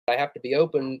I have to be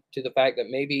open to the fact that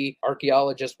maybe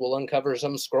archaeologists will uncover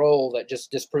some scroll that just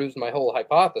disproves my whole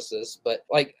hypothesis. But,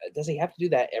 like, does he have to do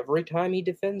that every time he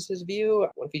defends his view?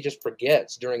 What if he just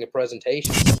forgets during a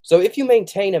presentation? So if you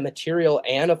maintain a material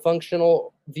and a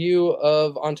functional view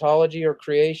of ontology or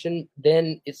creation,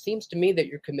 then it seems to me that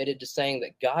you're committed to saying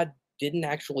that God didn't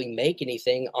actually make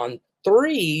anything on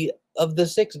 3 of the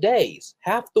 6 days,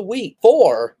 half the week,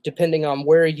 4, depending on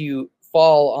where you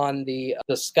fall on the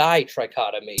sky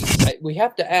trichotomy. We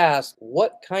have to ask,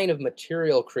 what kind of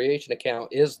material creation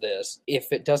account is this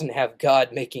if it doesn't have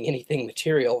God making anything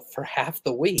material for half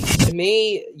the week? To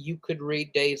me, you could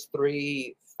read days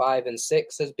 3, 5, and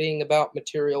 6 as being about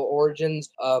material origins,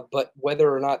 but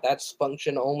whether or not that's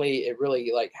function only, it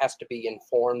really has to be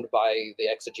informed by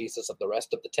the exegesis of the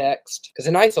rest of the text. Because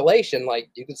in isolation,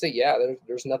 you can see,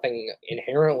 there's nothing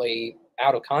inherently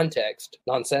out of context,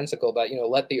 nonsensical about,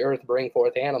 let the earth bring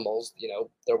forth animals.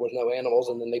 There was no animals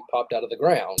and then they popped out of the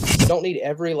ground. You don't need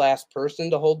every last person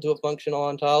to hold to a functional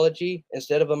ontology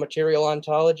instead of a material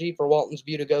ontology for Walton's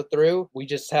view to go through. We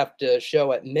just have to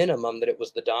show at minimum that it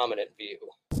was the dominant view.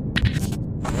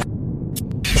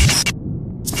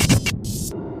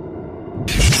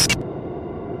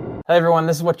 Hi everyone,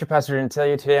 this is What Your Pastor Didn't Tell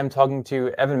You. Today I'm talking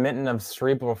to Evan Minton of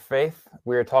Cerebral Faith.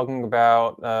 We are talking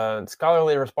about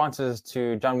scholarly responses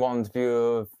to John Walton's view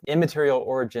of immaterial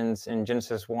origins in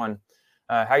Genesis 1.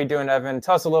 How you doing, Evan?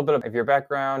 Tell us a little bit of your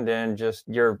background and just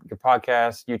your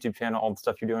podcast, YouTube channel, all the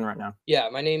stuff you're doing right now. Yeah,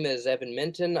 my name is Evan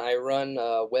Minton. I run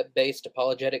a web-based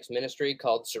apologetics ministry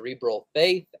called Cerebral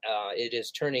Faith. It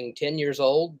is turning 10 years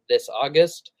old this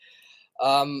August.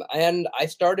 And I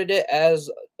started it as,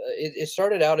 it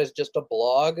started out as just a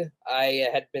blog. I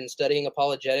had been studying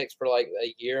apologetics for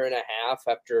a year and a half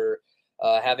after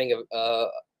having a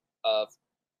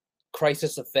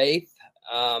crisis of faith,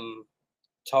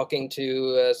 talking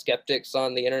to skeptics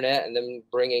on the internet and then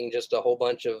bringing just a whole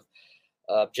bunch of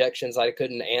objections I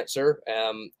couldn't answer.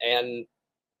 And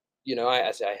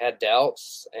I had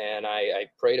doubts and I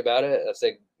prayed about it. I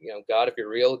said, God, if you're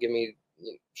real, give me,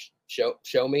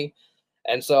 show me.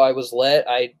 And so I was led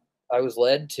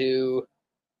to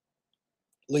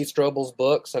Lee Strobel's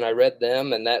books, and I read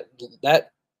them, and that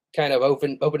kind of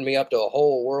opened me up to a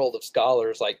whole world of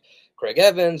scholars like Craig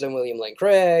Evans and William Lane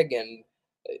Craig and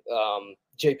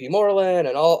J.P. Moreland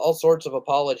and all sorts of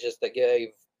apologists that gave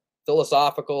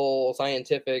philosophical,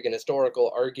 scientific, and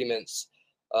historical arguments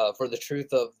for the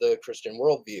truth of the Christian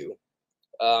worldview.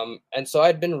 And so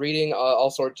I'd been reading all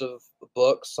sorts of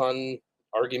books on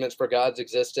arguments for God's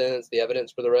existence, the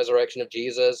evidence for the resurrection of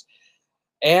Jesus.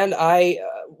 And I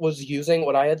was using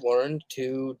what I had learned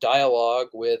to dialogue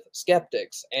with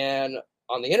skeptics. And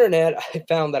on the internet, I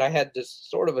found that I had to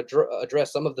sort of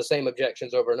address some of the same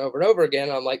objections over and over and over again.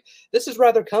 I'm like, this is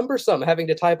rather cumbersome, having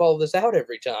to type all of this out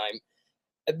every time.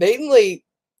 Mainly,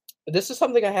 this is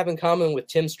something I have in common with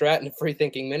Tim Stratton of Free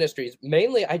Thinking Ministries.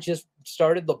 Mainly, I just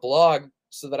started the blog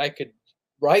so that I could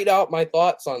write out my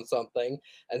thoughts on something.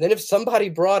 And then if somebody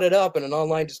brought it up in an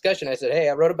online discussion, I said, hey,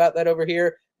 I wrote about that over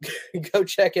here. Go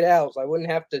check it out. So I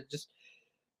wouldn't have to just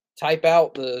type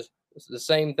out the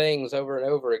same things over and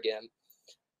over again.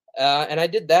 And I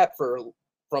did that from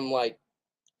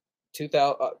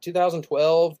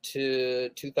 2012 to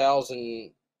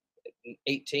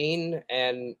 2018.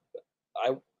 And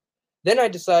I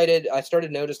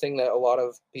started noticing that a lot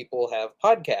of people have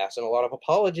podcasts, and a lot of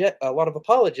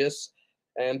apologists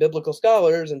and biblical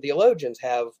scholars and theologians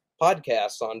have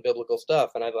podcasts on biblical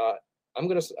stuff. And I thought,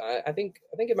 I think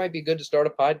it might be good to start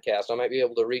a podcast. I might be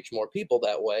able to reach more people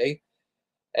that way.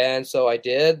 And so I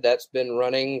did. That's been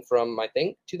running from, I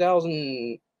think,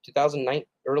 2009,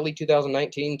 early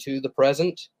 2019 to the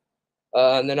present.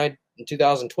 And then in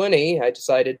 2020, I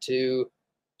decided to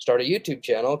start a YouTube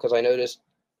channel because I noticed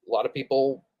a lot of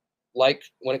people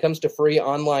when it comes to free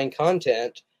online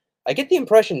content, I get the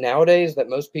impression nowadays that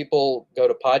most people go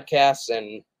to podcasts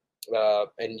and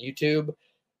YouTube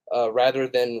rather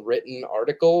than written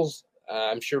articles.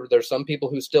 I'm sure there's some people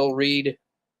who still read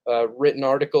written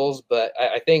articles, but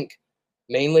I think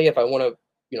mainly if I want to,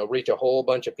 reach a whole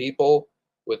bunch of people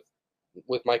with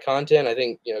my content, I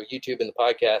think, YouTube and the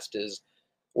podcast is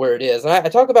where it is. And I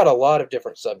talk about a lot of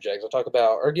different subjects. I talk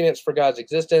about arguments for God's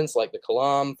existence, like the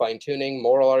Kalam, fine-tuning,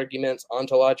 moral arguments,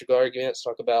 ontological arguments,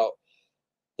 talk about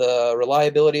the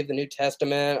reliability of the New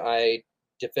Testament. I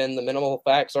defend the minimal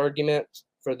facts argument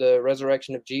for the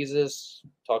resurrection of Jesus,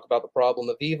 talk about the problem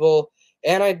of evil,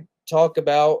 and I talk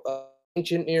about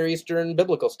ancient Near Eastern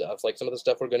biblical stuff, like some of the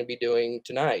stuff we're going to be doing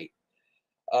tonight.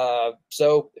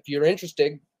 So if you're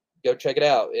interested, go check it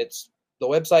out. The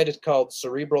website is called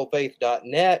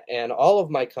cerebralfaith.net, and all of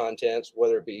my contents,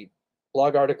 whether it be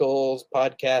blog articles,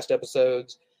 podcast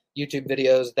episodes, YouTube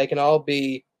videos. They can all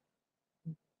be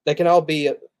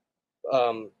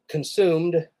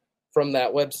consumed from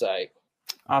that website.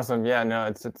 Awesome. Yeah, no,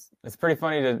 it's pretty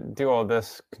funny to do all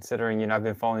this considering, I've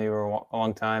been following you for a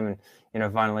long time and,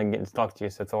 finally getting to talk to you.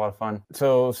 So it's a lot of fun.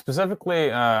 So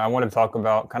specifically, I wanted to talk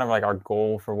about kind of like our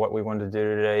goal for what we wanted to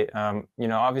do today.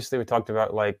 Obviously we talked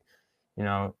about like,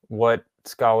 what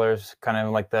scholars kind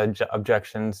of like the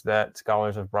objections that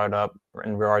scholars have brought up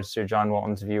in regards to John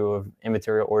Walton's view of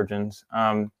immaterial origins.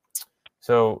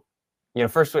 So,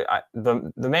 firstly,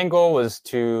 the main goal was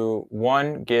to,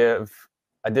 one, give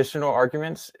additional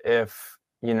arguments if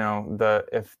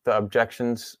if the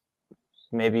objections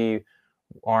maybe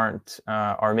aren't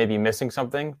are maybe missing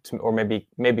something or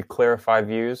maybe clarify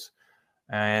views,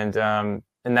 and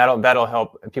that'll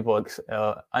help people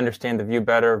understand the view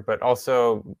better, but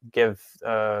also give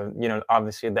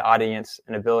obviously the audience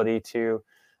an ability to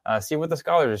see what the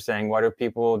scholars are saying. Why do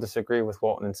people disagree with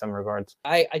Walton in some regards?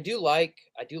 I do like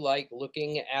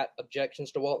looking at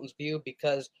objections to Walton's view,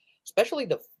 because especially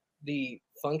the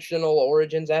functional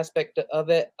origins aspect of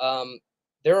it.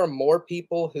 There are more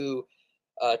people who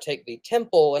take the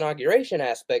temple inauguration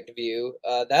aspect view.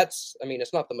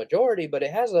 It's not the majority, but it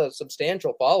has a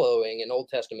substantial following in Old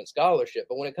Testament scholarship.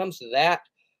 But when it comes to that,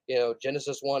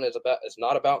 Genesis 1 is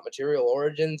not about material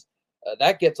origins.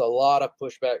 That gets a lot of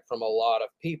pushback from a lot of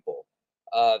people.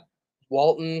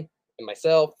 Walton and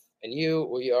myself and you,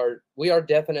 we are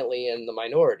definitely in the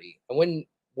minority. And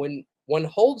when one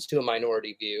holds to a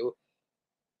minority view,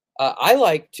 I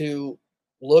like to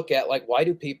look at, like, why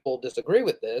do people disagree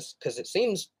with this? Because it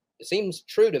seems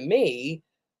true to me,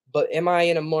 but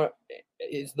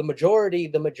is the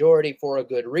majority for a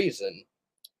good reason?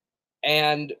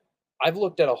 And I've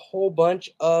looked at a whole bunch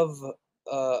of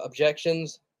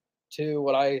objections to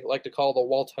what I like to call the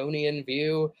Waltonian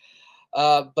view,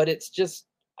 but it's just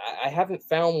I haven't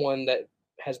found one that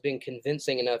has been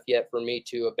convincing enough yet for me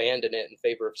to abandon it in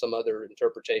favor of some other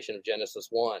interpretation of Genesis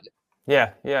 1.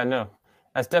 Yeah, no,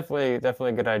 that's definitely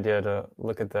a good idea to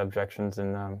look at the objections,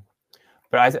 and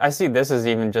but I see this as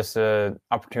even just an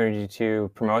opportunity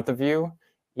to promote the view,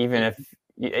 even if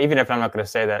I'm not going to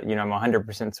say that I'm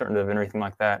 100% certain of anything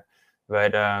like that,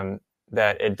 but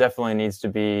that it definitely needs to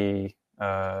be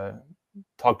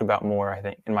talked about more, I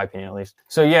think, in my opinion at least.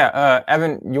 So yeah,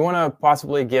 Evan, you want to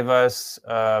possibly give us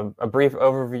a brief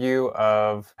overview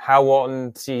of how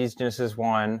Walton sees Genesis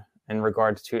 1 in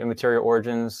regards to immaterial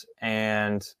origins,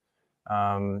 and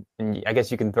I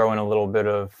guess you can throw in a little bit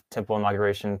of temple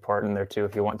inauguration part in there too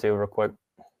if you want to, real quick.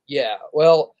 Yeah,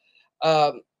 well,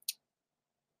 I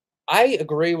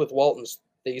agree with Walton's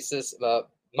thesis.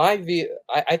 My view,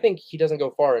 I think he doesn't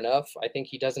go far enough. I think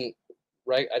he doesn't.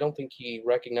 Right, I don't think he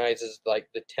recognizes like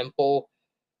the temple.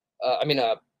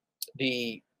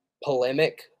 The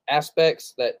polemic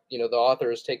aspects that the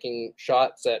author is taking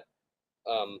shots at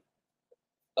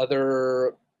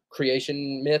other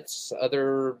creation myths,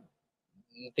 other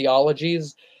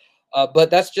theologies.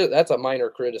 But that's a minor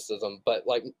criticism. But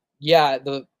like, yeah,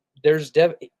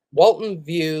 Walton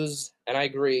views, and I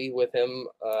agree with him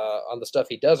on the stuff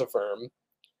he does affirm,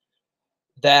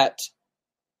 that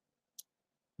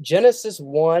Genesis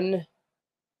 1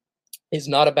 is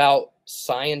not about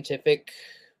scientific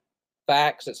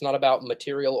facts. It's not about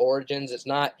material origins. It's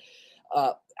not.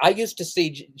 I used to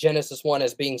see Genesis 1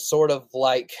 as being sort of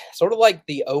like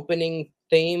the opening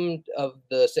theme of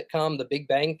the sitcom The Big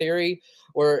Bang Theory,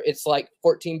 where it's like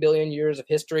 14 billion years of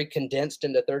history condensed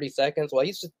into 30 seconds. Well,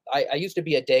 I used to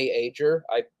be a day ager.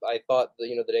 I thought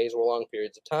the days were long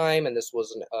periods of time, and this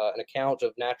was an account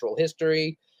of natural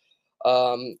history.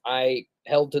 I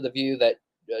held to the view that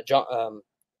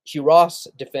Hugh Ross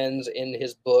defends in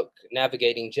his book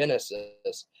Navigating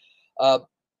Genesis.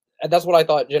 And that's what I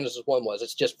thought Genesis 1 was.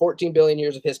 It's just 14 billion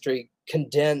years of history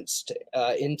condensed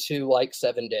into like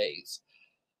 7 days.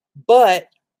 But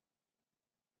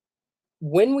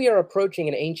when we are approaching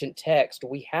an ancient text,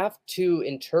 we have to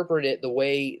interpret it the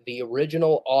way the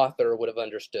original author would have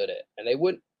understood it. And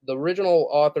the original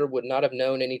author would not have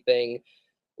known anything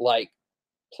like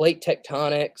plate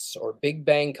tectonics or Big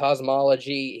Bang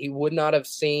cosmology. He would not have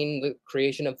seen the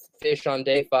creation of fish on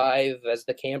day 5 as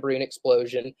the Cambrian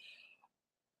explosion.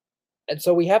 And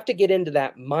so we have to get into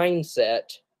that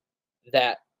mindset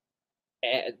that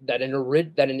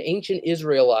an ancient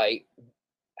Israelite,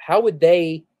 how would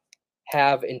they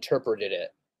have interpreted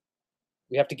it?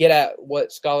 We have to get at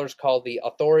what scholars call the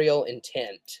authorial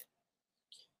intent.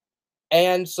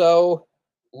 And so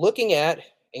looking at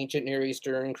ancient Near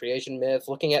Eastern creation myth,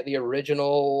 looking at the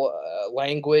original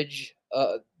language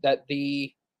that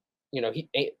the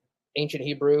ancient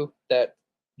Hebrew that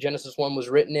Genesis 1 was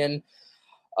written in.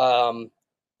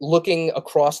 Looking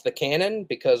across the canon,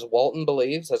 because Walton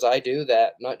believes, as I do,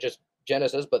 that not just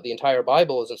Genesis, but the entire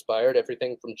Bible is inspired.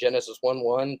 Everything from Genesis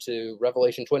 1:1 to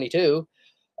Revelation 22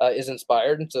 is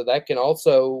inspired. And so that can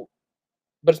also,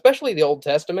 but especially the Old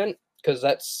Testament, because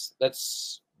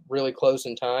that's really close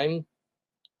in time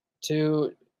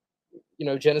to,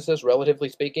 Genesis, relatively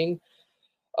speaking.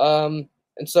 And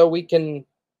so we can,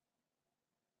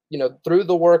 through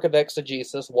the work of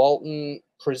exegesis, Walton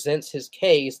presents his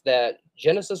case that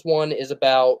Genesis 1 is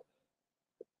about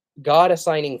God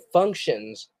assigning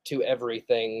functions to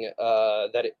everything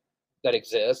that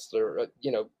exists, or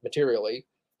materially.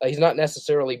 He's not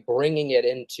necessarily bringing it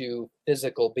into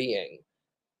physical being.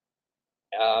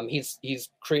 He's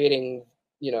creating,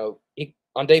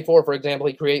 on day 4, for example,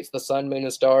 he creates the sun, moon,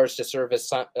 and stars to serve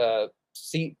as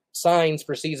signs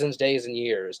for seasons, days, and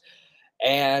years.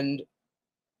 And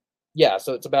yeah,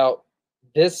 so it's about,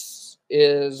 this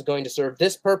is going to serve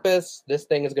this purpose, this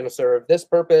thing is going to serve this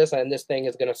purpose, and this thing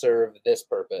is going to serve this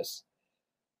purpose.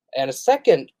 And a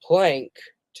second plank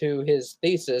to his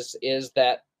thesis is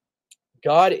that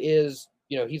God is,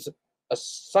 he's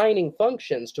assigning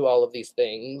functions to all of these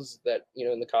things that,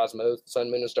 in the cosmos, the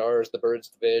sun, moon, and stars, the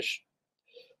birds, the fish,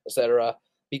 etc.,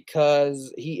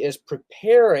 because he is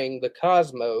preparing the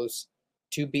cosmos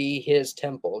to be his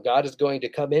temple. God is going to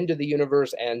come into the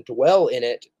universe and dwell in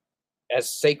it as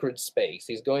sacred space.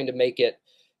 He's going to make it,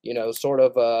 sort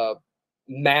of a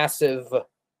massive,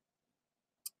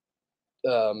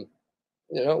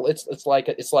 it's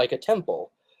like a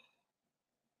temple.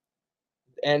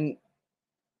 And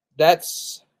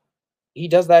he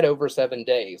does that over 7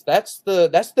 days. That's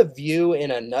the view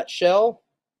in a nutshell.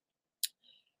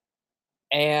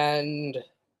 And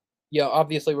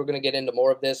obviously we're going to get into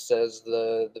more of this as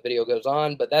the video goes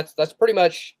on, but that's pretty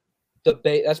much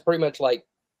that's pretty much like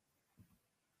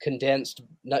condensed,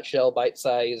 nutshell,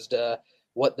 bite-sized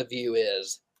what the view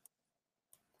is.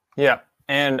 Yeah,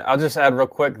 and I'll just add real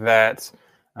quick that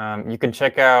you can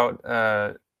check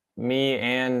out me,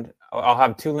 and I'll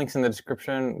have 2 links in the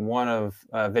description. One of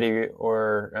a video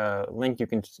or link you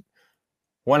can,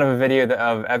 one of a video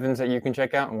of Evan's that you can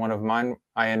check out, and one of mine.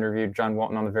 I interviewed John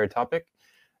Walton on the very topic.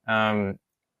 And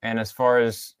as far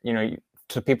as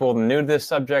to people new to this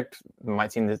subject,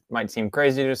 might seem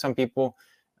crazy to some people.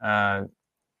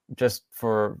 Just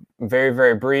for very,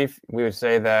 very brief, we would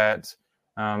say that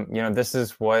this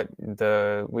is what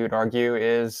we would argue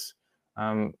is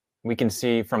we can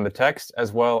see from the text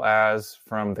as well as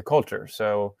from the culture.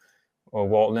 So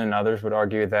Walton and others would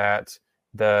argue that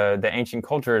the ancient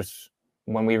cultures,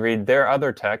 when we read their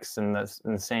other texts in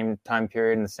the same time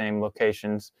period, in the same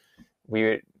locations,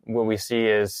 what we see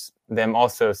is them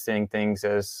also seeing things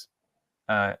as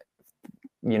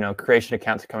creation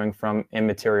accounts coming from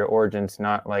immaterial origins,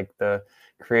 not like the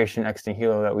creation ex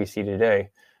nihilo that we see today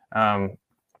in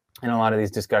a lot of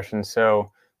these discussions.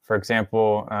 So, for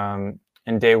example,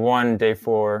 in day 1, day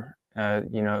 4,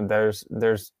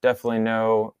 there's definitely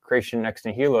no creation ex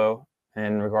nihilo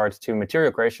in regards to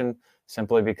material creation,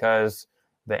 simply because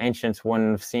the ancients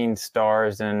wouldn't have seen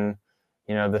stars and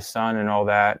the sun and all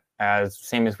that as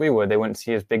same as we would. They wouldn't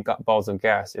see as big balls of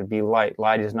gas. It'd be light.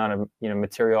 Light is not a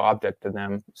material object to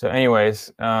them. So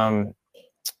anyways, so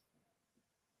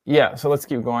let's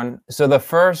keep going. So the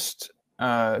first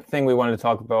thing we wanted to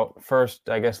talk about, first,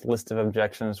 I guess, list of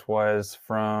objections was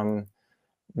from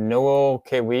Noel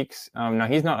K. Weeks. Now,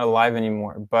 he's not alive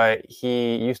anymore, but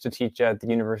he used to teach at the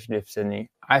University of Sydney.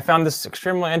 I found this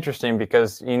extremely interesting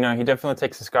because, he definitely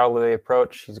takes a scholarly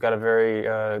approach. He's got a very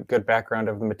good background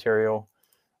of the material.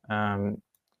 And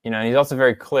he's also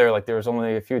very clear. Like, there was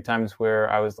only a few times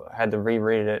where I had to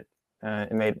reread it.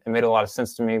 It made a lot of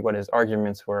sense to me what his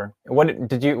arguments were. What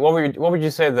would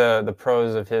you say the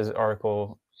pros of his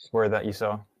article were that you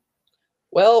saw?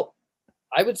 Well,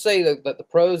 I would say that the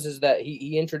pros is that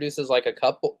he introduces like a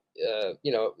couple,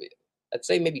 I'd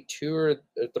say maybe 2 or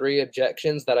 3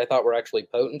 objections that I thought were actually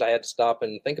potent. I had to stop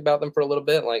and think about them for a little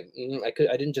bit. Like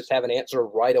I didn't just have an answer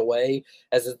right away,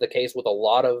 as is the case with a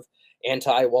lot of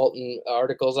anti-Walton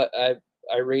articles I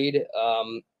read.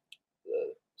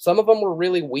 Some of them were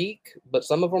really weak, but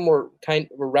some of them were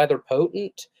rather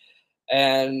potent,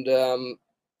 and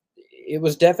it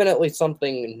was definitely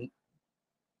something.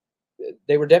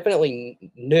 They were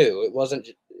definitely new. It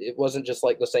wasn't just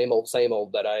like the same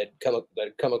old that I'd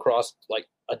come across like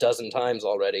a dozen times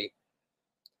already.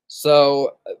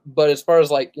 So, but as far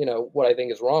as like what I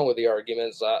think is wrong with the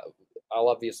arguments, I'll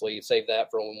obviously save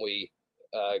that for when we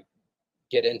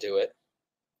get into it.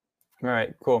 All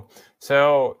right, cool.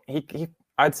 So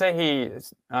I'd say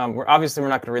we're not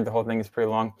going to read the whole thing. It's pretty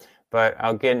long, but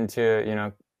I'll get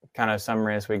into kind of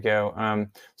summary as we go.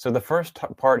 So the first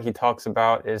part he talks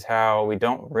about is how we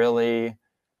don't really,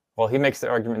 well, he makes the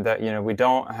argument that, we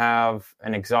don't have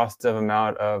an exhaustive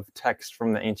amount of text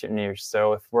from the ancient Near East.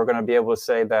 So if we're going to be able to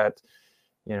say that,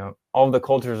 all the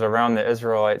cultures around the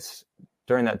Israelites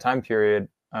during that time period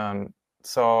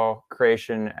saw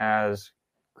creation as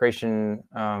creation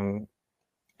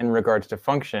in regards to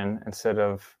function instead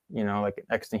of, like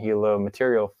ex nihilo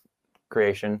material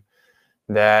creation,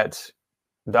 that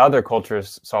the other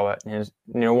cultures saw that. And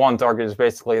Walton's argument is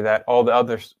basically that all the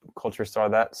other cultures saw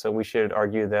that, so we should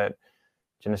argue that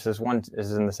Genesis 1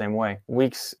 is in the same way.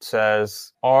 Weeks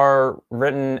says, our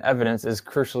written evidence is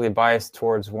crucially biased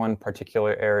towards one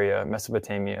particular area,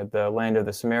 Mesopotamia, the land of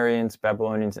the Sumerians,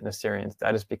 Babylonians, and Assyrians.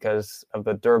 That is because of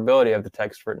the durability of the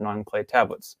text written on clay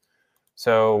tablets.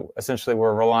 So essentially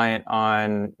we're reliant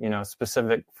on,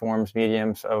 specific forms,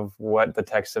 mediums of what the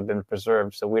texts have been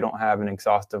preserved. So we don't have an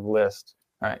exhaustive list.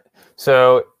 All right.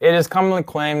 So it is commonly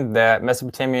claimed that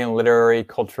Mesopotamian literary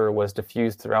culture was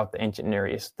diffused throughout the ancient Near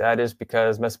East. That is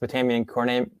because Mesopotamian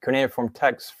cuneiform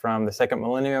texts from the second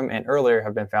millennium and earlier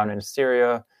have been found in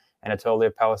Syria, Anatolia,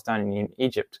 Palestine, and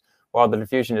Egypt. While the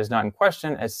diffusion is not in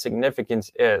question, its significance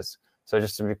is. So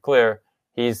just to be clear,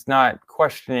 he's not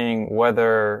questioning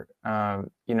whether,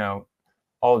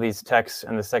 all these texts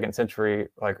in the second century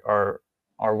are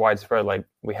widespread. Like,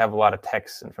 we have a lot of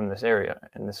texts from this area,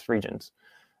 in this regions.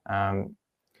 In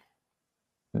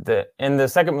the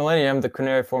second millennium, the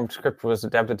cuneiform script was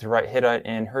adapted to write Hittite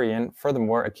and Hurrian.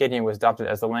 Furthermore, Akkadian was adopted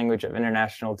as the language of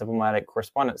international diplomatic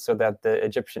correspondence, so that the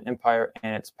Egyptian Empire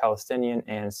and its Palestinian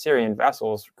and Syrian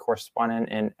vassals corresponded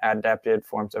in adapted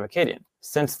forms of Akkadian.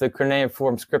 Since the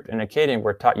cuneiform script and Akkadian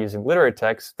were taught using literary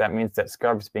texts, that means that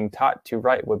scribes being taught to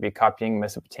write would be copying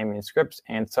Mesopotamian scripts,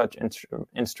 and such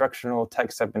instructional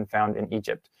texts have been found in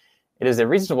Egypt. It is a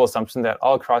reasonable assumption that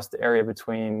all across the area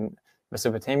between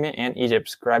Mesopotamia and Egypt,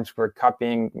 scribes were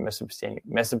copying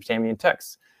Mesopotamian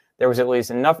texts. There was at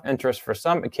least enough interest for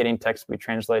some Akkadian texts to be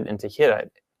translated into Hittite.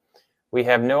 We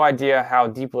have no idea how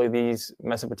deeply these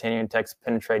Mesopotamian texts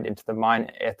penetrated into the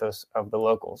mind ethos of the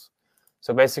locals.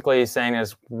 So basically, he's saying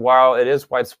is, while it is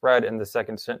widespread in the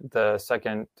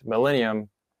second millennium,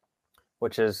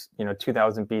 which is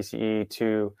 2000 BCE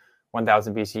to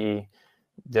 1000 BCE,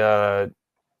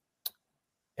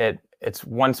 it's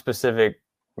one specific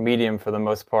medium for the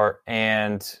most part,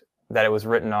 and that it was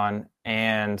written on,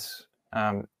 and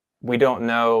we don't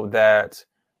know that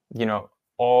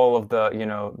all of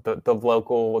the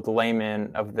local, the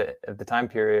laymen of the time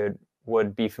period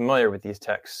would be familiar with these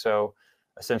texts. So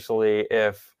essentially,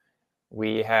 if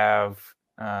we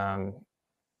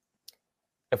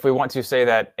want to say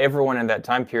that everyone in that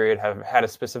time period have had a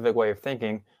specific way of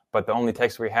thinking, but the only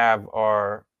texts we have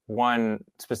are one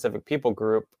specific people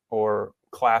group or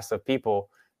class of people,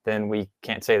 then we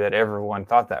can't say that everyone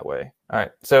thought that way. All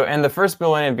right. So in the first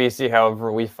millennium BC,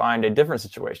 however, we find a different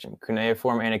situation.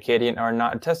 Cuneiform and Akkadian are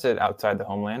not attested outside the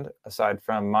homeland, aside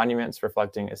from monuments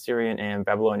reflecting Assyrian and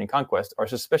Babylonian conquest. Our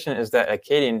suspicion is that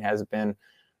Akkadian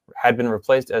had been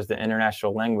replaced as the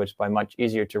international language by much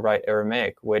easier to write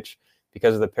Aramaic, which,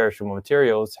 because of the perishable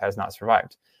materials, has not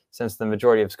survived. Since the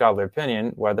majority of scholarly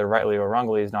opinion, whether rightly or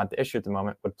wrongly is not the issue at the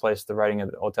moment, would place the writing of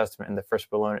the Old Testament in the first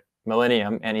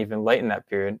millennium and even late in that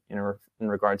period in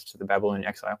regards to the Babylonian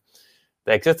exile.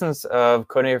 The existence of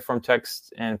cuneiform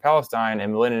texts in Palestine a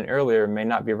millennium earlier may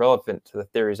not be relevant to the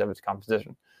theories of its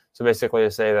composition. So basically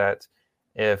to say that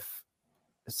if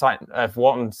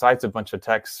Walton cites a bunch of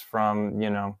texts from,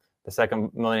 the second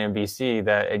millennium BC,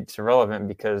 that it's irrelevant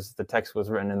because the text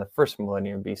was written in the first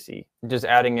millennium BC. Just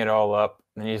adding it all up,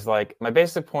 and he's like, my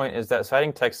basic point is that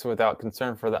citing texts without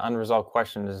concern for the unresolved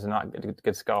questions is not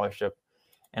good scholarship.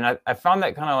 And I found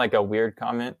that kind of like a weird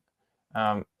comment,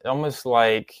 almost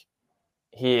like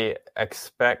he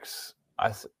expects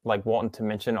us, like Walton, to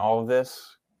mention all of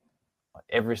this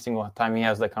every single time he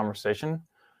has that conversation.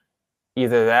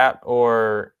 Either that,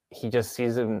 or he just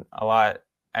sees them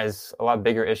as a lot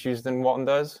bigger issues than Walton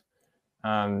does.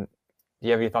 Do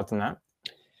you have any thoughts on that?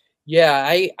 Yeah,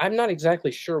 I'm not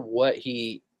exactly sure what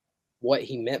he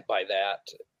meant by that.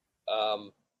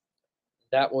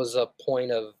 That was a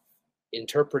point of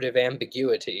interpretive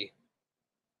ambiguity.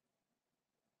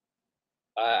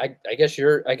 I guess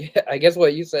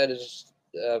what you said is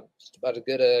just about as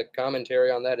good a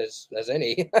commentary on that as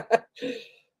any.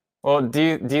 Well,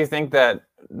 do you think that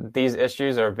these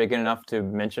issues are big enough to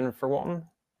mention for Walton?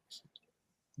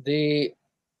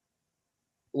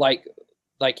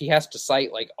 Like he has to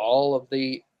cite like all of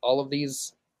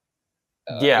these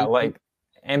like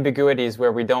ambiguities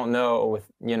where we don't know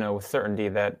with certainty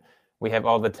that we have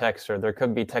all the texts, or there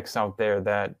could be texts out there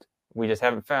that we just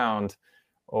haven't found,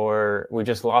 or we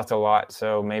just lost a lot.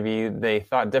 So maybe they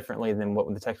thought differently than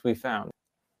what the text we found.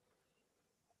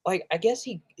 Like, I guess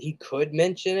he could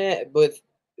mention it, but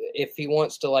if he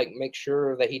wants to like make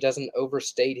sure that he doesn't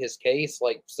overstate his case,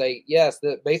 like say, yes,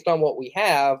 that based on what we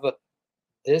have,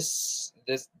 this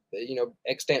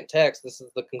extant text, this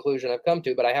is the conclusion I've come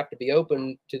to, but I have to be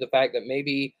open to the fact that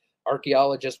maybe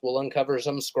archaeologists will uncover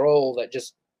some scroll that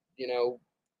just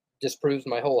disproves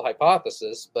my whole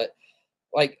hypothesis. But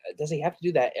like, does he have to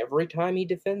do that every time he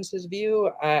defends his view?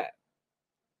 I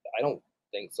don't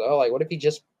think so. Like, what if he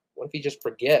just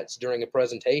forgets during a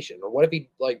presentation, or what if he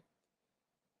like,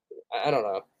 I don't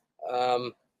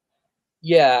know.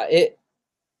 Yeah, it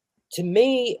to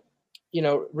me,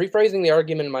 rephrasing the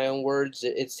argument in my own words,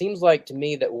 it seems like to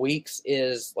me that Weeks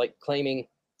is like claiming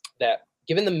that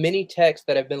given the many texts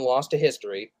that have been lost to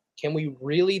history, can we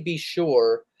really be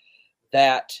sure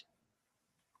that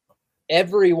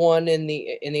everyone in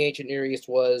the ancient Near East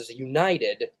was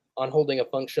united on holding a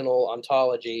functional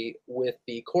ontology with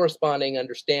the corresponding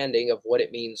understanding of what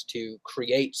it means to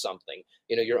create something?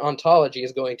 Your ontology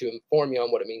is going to inform you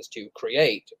on what it means to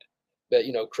create, but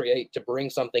create to bring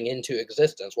something into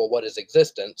existence. Well, what is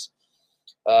existence?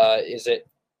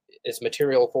 Is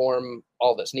material form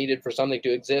all that's needed for something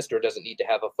to exist, or does it need to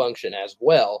have a function as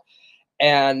well?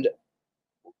 And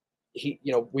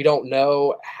we don't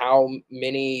know how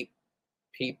many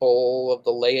people of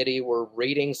the laity were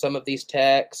reading some of these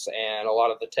texts, and a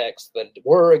lot of the texts that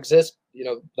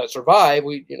that survive,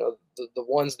 the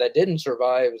ones that didn't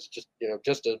survive is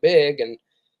just as big, and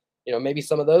maybe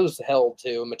some of those held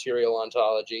to material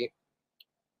ontology.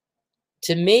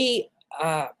 To me,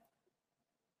 I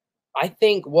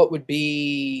think what would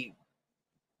be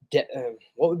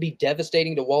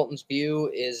devastating to Walton's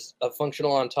view is a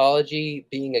functional ontology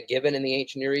being a given in the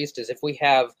ancient Near East, is if we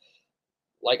have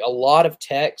like a lot of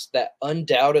texts that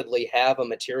undoubtedly have a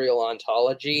material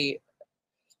ontology,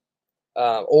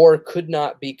 or could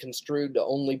not be construed to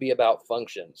only be about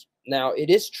functions. Now,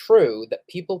 it is true that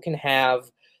people can have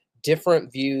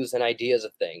different views and ideas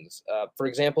of things. For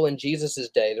example, in Jesus's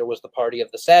day, there was the party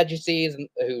of the Sadducees,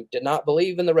 who did not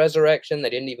believe in the resurrection.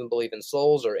 They didn't even believe in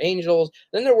souls or angels.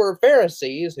 Then there were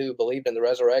Pharisees who believed in the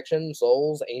resurrection,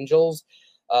 souls, angels,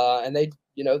 and they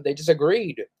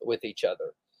disagreed with each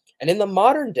other. And in the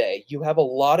modern day, you have a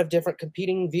lot of different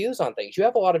competing views on things. You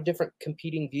have a lot of different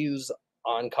competing views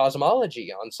on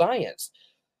cosmology, on science.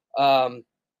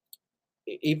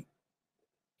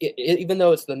 Even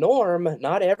though it's the norm,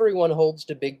 not everyone holds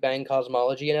to Big Bang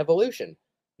cosmology and evolution.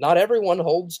 Not everyone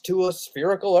holds to a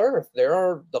spherical Earth.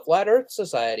 The Flat Earth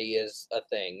Society is a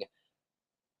thing.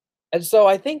 And so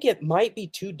I think it might be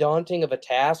too daunting of a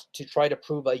task to try to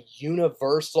prove a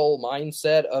universal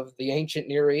mindset of the ancient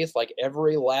Near East, like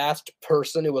every last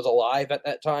person who was alive at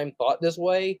that time thought this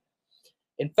way.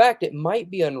 In fact, it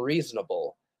might be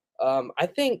unreasonable. I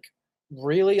think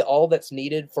really all that's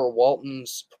needed for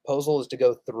Walton's proposal is to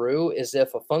go through is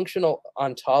if a functional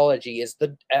ontology is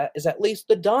at least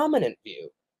the dominant view.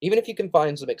 Even if you can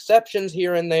find some exceptions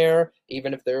here and there,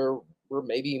 even if there were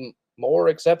maybe more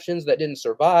exceptions that didn't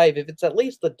survive, if it's at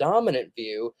least the dominant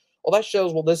view, well, that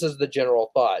shows, well, this is the general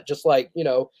thought. Just like,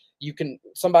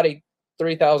 somebody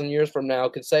 3,000 years from now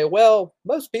could say, well,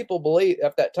 most people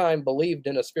at that time believed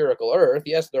in a spherical Earth.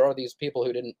 Yes, there are these people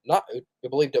who who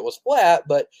believed it was flat,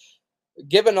 but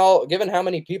given how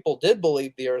many people did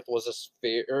believe the Earth was a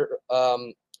sphere,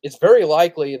 it's very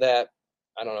likely that,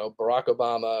 I don't know, Barack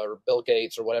Obama or Bill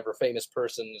Gates or whatever famous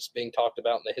person is being talked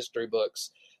about in the history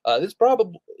books,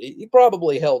 he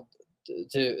probably held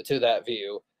to that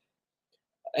view.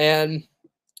 And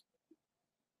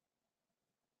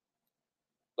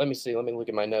let me see. Let me look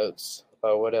at my notes.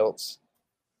 What else?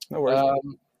 No worries.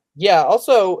 Yeah.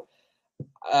 Also,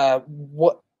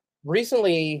 what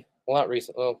recently? Well, not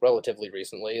recent. Well, relatively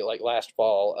recently, like last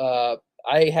fall.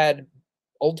 I had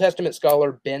Old Testament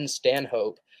scholar Ben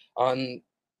Stanhope on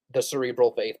the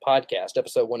Cerebral Faith podcast,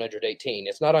 episode 118.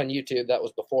 It's not on YouTube. That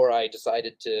was before I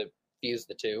decided to fuse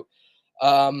the two.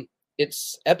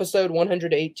 It's episode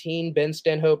 118. Ben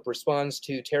Stanhope responds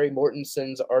to Terry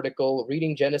Mortenson's article,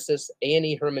 Reading Genesis,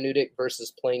 A&E Hermeneutic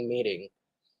versus Plain Meaning.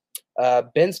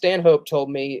 Ben Stanhope told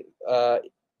me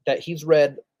that he's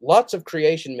read lots of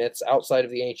creation myths outside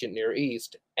of the ancient Near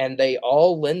East, and they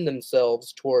all lend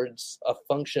themselves towards a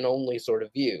function-only sort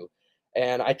of view.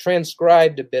 And I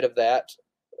transcribed a bit of that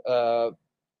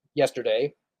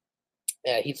yesterday.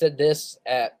 He said this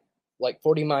at like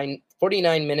 49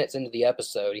 minutes into the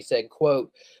episode. He said,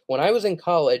 quote, "When I was in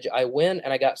college, I went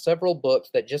and I got several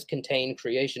books that just contain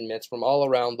creation myths from all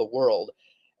around the world.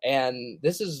 And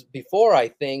this is before I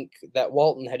think that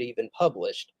Walton had even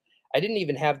published. I didn't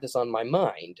even have this on my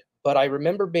mind, but I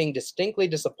remember being distinctly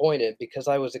disappointed because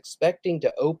I was expecting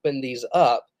to open these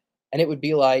up and it would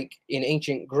be like in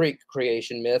ancient Greek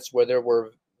creation myths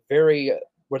very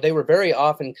where they were very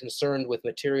often concerned with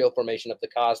material formation of the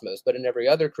cosmos, but in every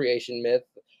other creation myth,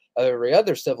 every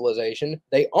other civilization,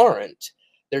 they aren't.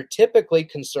 They're typically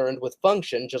concerned with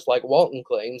function, just like Walton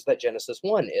claims that Genesis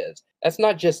 1 is. That's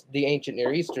not just the ancient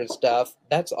Near Eastern stuff,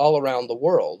 that's all around the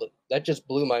world. That just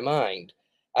blew my mind.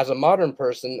 As a modern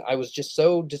person, I was just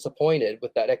so disappointed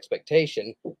with that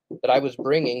expectation that I was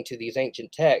bringing to these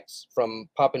ancient texts from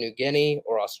Papua New Guinea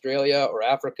or Australia or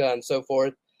Africa and so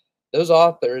forth. Those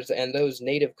authors and those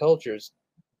native cultures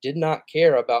did not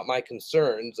care about my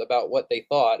concerns about what they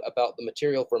thought about the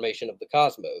material formation of the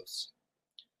cosmos.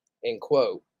 End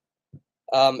quote.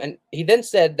 And he then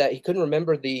said that he couldn't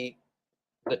remember the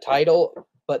title,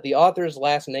 but the author's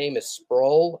last name is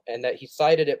Sproul, and that he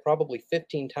cited it probably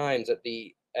 15 times at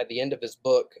the end of his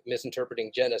book,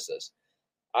 Misinterpreting Genesis.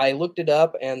 I looked it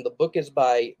up, and the book is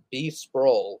by B.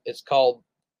 Sproul. It's called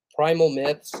Primal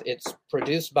Myths. It's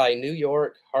produced by New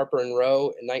York, Harper and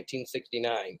Row in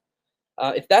 1969.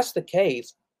 If that's the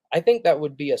case, I think that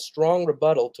would be a strong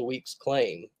rebuttal to Week's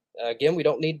claim. Again, we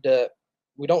don't need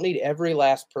every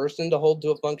last person to hold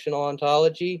to a functional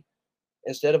ontology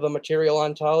instead of a material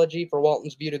ontology for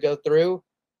Walton's view to go through.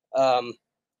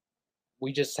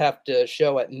 We just have to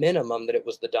show at minimum that it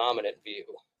was the dominant view.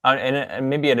 And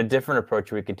maybe a different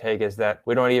approach we could take is that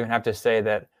we don't even have to say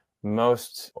that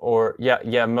most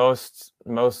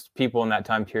people in that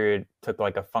time period took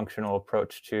like a functional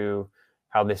approach to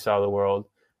how they saw the world.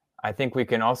 I think we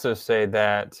can also say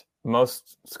that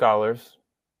most scholars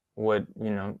would,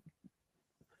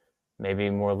 maybe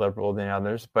more liberal than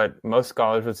others, but most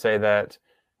scholars would say that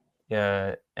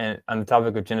and on the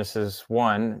topic of Genesis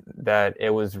 1, that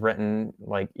it was written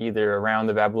like either around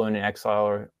the Babylonian exile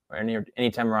or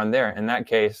any time around there. In that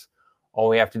case, all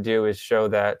we have to do is show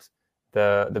that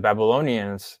the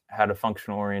Babylonians had a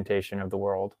functional orientation of the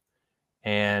world.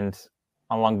 And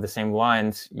along the same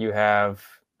lines, you have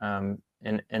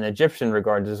in Egyptian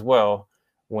regards as well,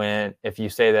 if you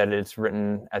say that it's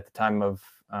written at the time of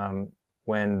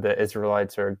when the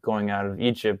Israelites are going out of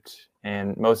Egypt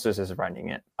and Moses is writing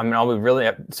it. I mean,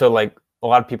 like a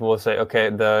lot of people will say, okay,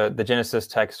 the Genesis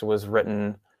text was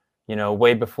written,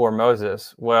 way before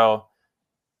Moses. Well,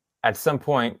 at some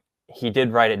point he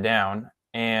did write it down,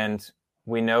 and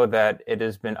we know that it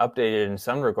has been updated in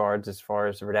some regards as far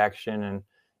as redaction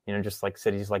and, just like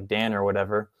cities like Dan or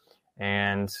whatever.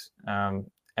 And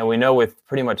we know with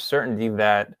pretty much certainty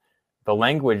that the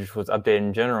language was updated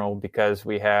in general because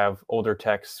we have older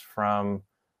texts from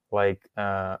like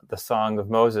the Song of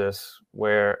Moses,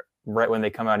 where right when they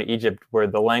come out of Egypt, where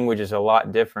the language is a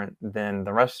lot different than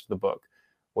the rest of the book,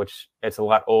 which it's a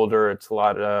lot older. It's a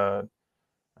lot.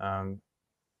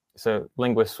 So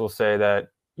linguists will say that,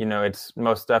 it's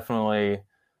most definitely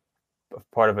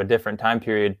part of a different time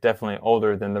period, definitely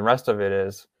older than the rest of it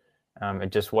is.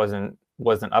 It just wasn't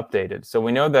updated. So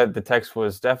we know that the text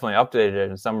was definitely updated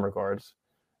in some regards.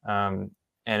 And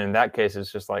in that case,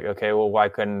 it's just like, okay, well, why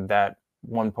couldn't that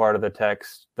one part of the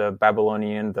text, the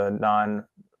Babylonian,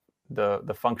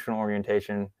 the functional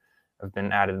orientation, have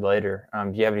been added later?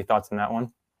 Do you have any thoughts on that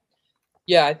one?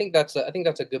 Yeah, I think that's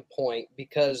a good point,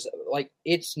 because like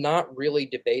it's not really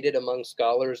debated among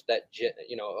scholars that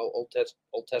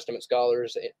Old Testament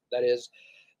scholars, that is,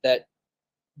 that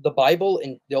the Bible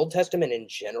in the Old Testament in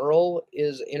general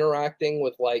is interacting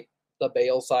with like the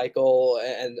Baal cycle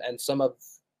and some of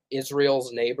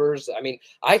Israel's neighbors. I mean,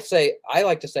 I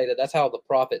like to say that that's how the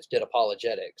prophets did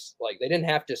apologetics. Like they didn't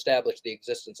have to establish the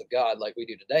existence of God like we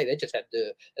do today. They just had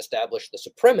to establish the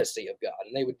supremacy of God.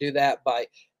 And they would do that by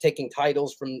taking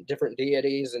titles from different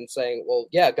deities and saying, well,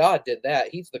 yeah, God did that.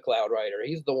 He's the cloud rider.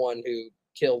 He's the one who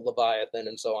killed Leviathan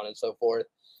and so on and so forth.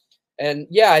 And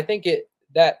yeah, I think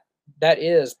that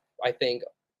is, I think,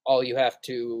 all you have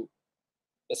to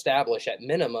establish at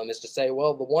minimum is to say,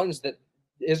 well, the ones that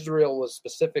Israel was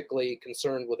specifically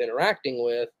concerned with interacting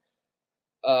with,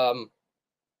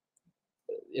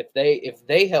 if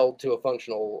they held to a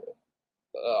functional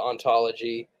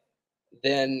ontology,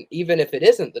 then even if it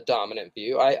isn't the dominant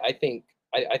view, I think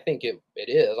it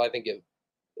is. I think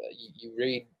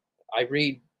I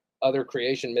read other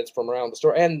creation myths from around the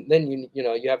story, and then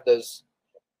you have those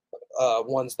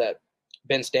ones that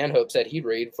Ben Stanhope said he'd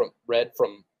read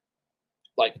from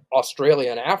like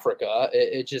Australia and Africa.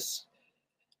 It just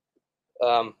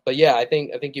but yeah, I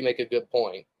think you make a good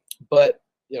point. But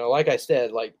like I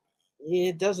said, like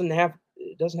it doesn't have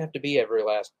to be every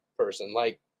last person.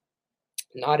 Like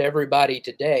not everybody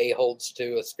today holds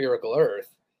to a spherical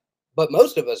Earth. but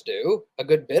most of us do. A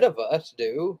good bit of us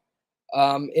do.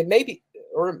 It may be,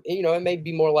 or it may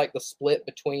be more like the split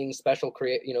between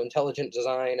intelligent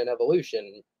design and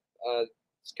evolution.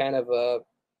 It's kind of a,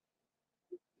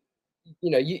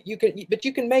 but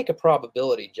you can make a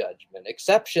probability judgment.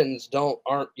 Exceptions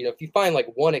aren't, if you find like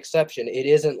one exception, it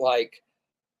isn't like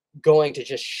going to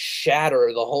just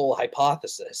shatter the whole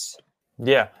hypothesis.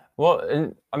 Yeah. Well,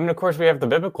 and I mean, of course, we have the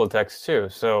biblical text too,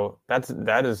 so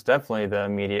that is definitely the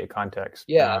immediate context.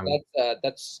 Yeah,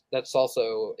 that's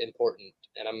also important,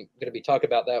 and I'm going to be talking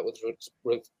about that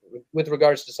with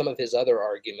regards to some of his other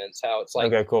arguments. How it's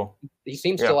like Okay, cool. he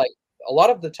seems to Yeah. like a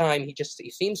lot of the time he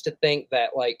seems to think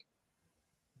that like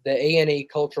the A&E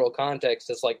cultural context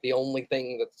is like the only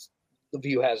thing that's the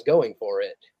view has going for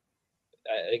it.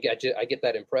 I get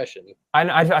that impression.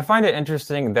 I find it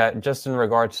interesting that just in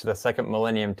regards to the second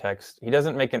millennium text, he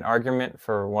doesn't make an argument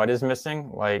for what is missing,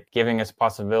 like giving us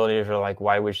possibilities or like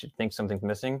why we should think something's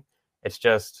missing. It's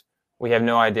just we have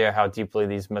no idea how deeply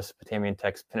these Mesopotamian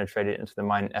texts penetrated into the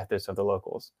mind and ethics of the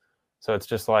locals. So it's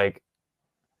just like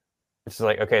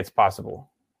okay, it's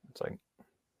possible. It's like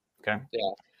okay.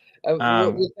 Yeah.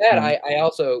 Um, With that, mm, I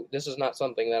also, this is not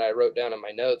something that I wrote down in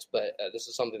my notes, but this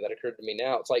is something that occurred to me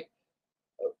now. It's like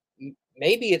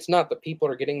maybe it's not that people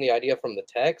are getting the idea from the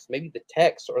text. Maybe the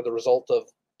texts are the result of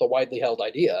the widely held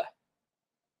idea.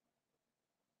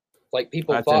 Like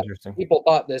that's interesting. people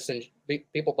thought this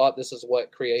is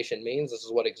what creation means. This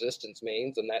is what existence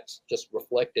means, and that's just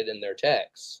reflected in their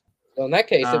texts. So in that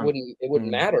case, Um, it wouldn't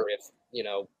mm. matter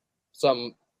if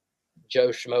some Joe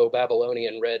Schmo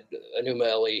Babylonian read Enuma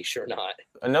Elish or not.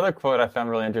 Another quote I found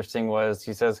really interesting was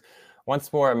he says,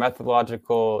 once more, a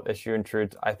methodological issue in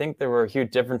truth. I think there were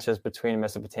huge differences between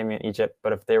Mesopotamia and Egypt,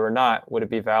 but if they were not, would it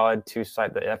be valid to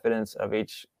cite the evidence of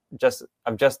just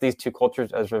these two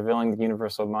cultures as revealing the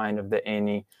universal mind of the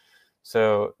A&E?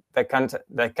 So that kind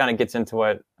of gets into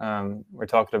what we're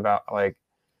talking about. Like,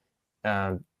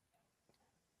 I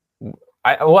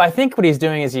think what he's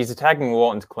doing is he's attacking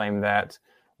Walton's claim that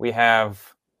we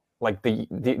have like the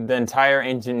entire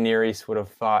ancient Near East would have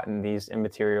thought in these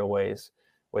immaterial ways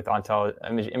with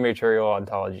immaterial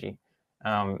ontology.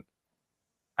 I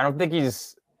don't think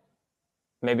he's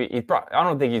I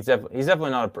don't think he's definitely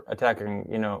not attacking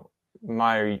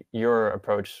your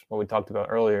approach, what we talked about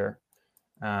earlier.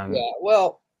 Yeah,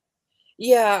 well,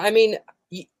 yeah, I mean,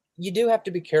 you do have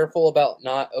to be careful about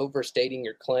not overstating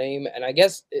your claim, and I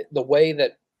guess the way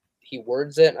that he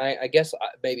words it, and I guess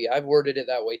maybe I've worded it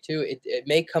that way too. It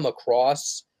may come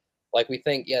across like we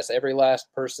think, yes, every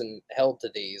last person held to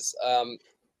these.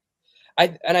 I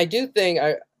do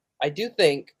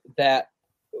think that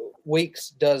Weeks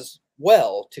does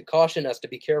well to caution us to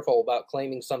be careful about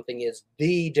claiming something is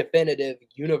the definitive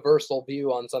universal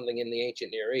view on something in the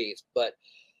ancient Near East. But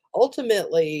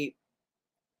ultimately,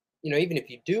 even if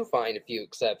you do find a few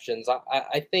exceptions,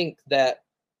 I think that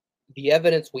the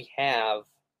evidence we have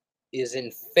is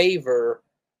in favor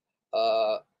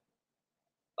uh,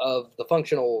 of the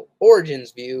functional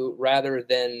origins view rather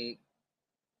than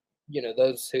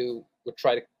those who would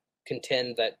try to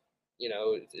contend that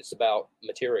it's about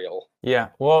material. Yeah,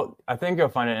 well, I think you'll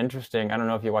find it interesting. I don't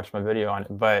know if you watched my video on it,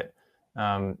 but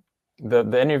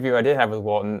the interview I did have with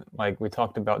Walton, like we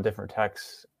talked about different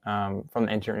texts from the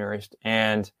ancient Near East,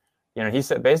 and he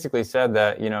basically said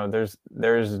that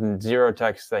there's zero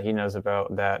texts that he knows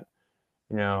about that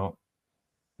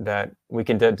that we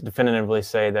can definitively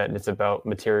say that it's about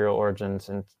material origins,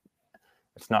 and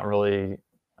it's not really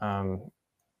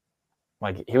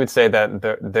like he would say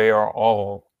that they are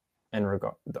all in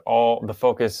regard the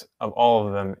focus of all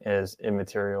of them is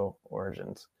immaterial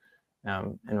origins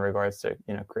in regards to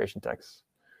creation texts.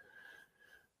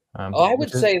 I would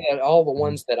say that all the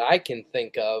ones that I can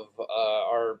think of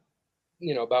are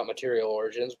about material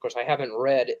origins. Of course, I haven't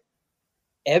read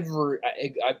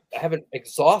I haven't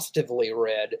exhaustively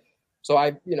read, so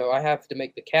I have to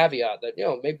make the caveat that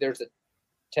maybe there's a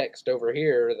text over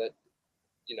here that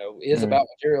is about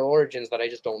material origins that I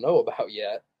just don't know about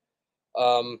yet.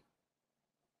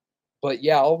 But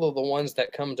yeah, all of the ones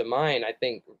that come to mind, I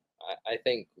think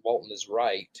Walton is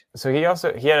right. So he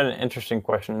had an interesting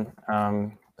question.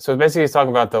 So basically, he's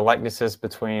talking about the likenesses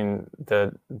between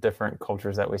the different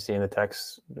cultures that we see in the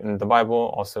text in the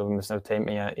Bible, also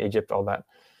Mesopotamia, Egypt, all that.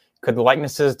 Could the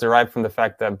likenesses derive from the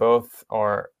fact that both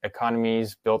are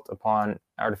economies built upon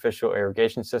artificial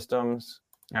irrigation systems?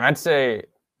 And I'd say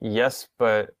yes,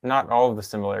 but not all of the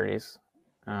similarities.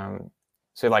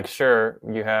 So, like, sure,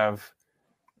 you have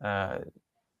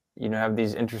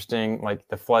these interesting, like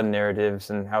the flood narratives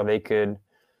and how they can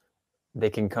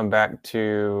come back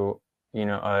to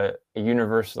a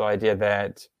universal idea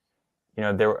that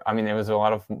there was a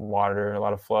lot of water, a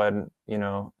lot of flood.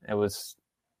 It was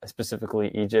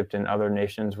specifically Egypt and other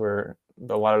nations where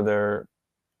a lot of their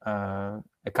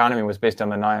economy was based on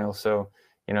the Nile. So,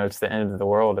 it's the end of the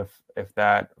world if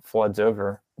that floods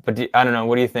over. But I don't know.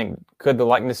 What do you think? Could the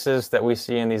likenesses that we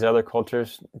see in these other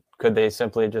cultures, could they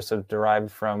simply just have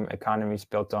derived from economies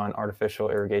built on artificial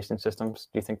irrigation systems?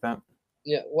 Do you think that?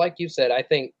 Yeah, like you said, I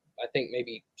think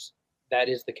maybe that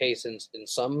is the case in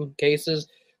some cases.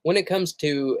 When it comes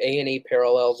to A&E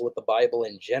parallels with the Bible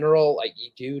in general, like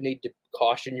you do need to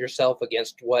caution yourself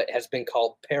against what has been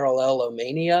called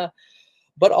parallelomania.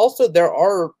 But also there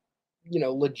are,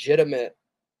 legitimate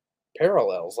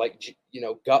parallels, like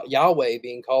God, Yahweh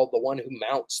being called the one who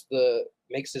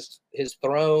makes his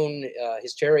throne,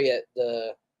 his chariot.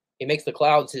 He makes the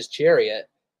clouds his chariot.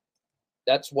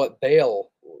 That's what Baal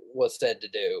was said to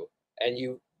do. And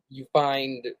you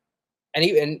find, and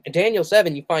even in Daniel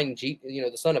 7, you find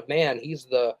the Son of Man. He's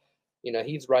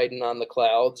riding on the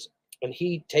clouds, and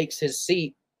he takes his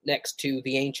seat next to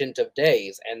the Ancient of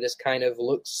Days, and this kind of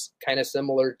looks kind of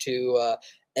similar to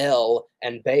El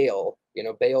and Baal.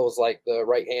 Baal is like the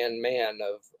right hand man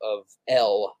of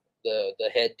El, the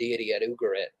head deity at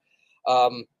Ugarit.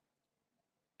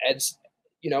 And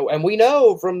and we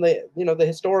know from the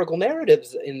historical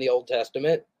narratives in the Old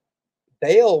Testament,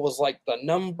 Baal was like the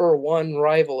number one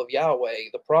rival of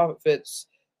Yahweh. The prophets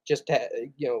just had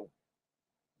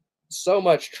so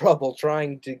much trouble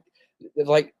trying to,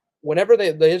 like, whenever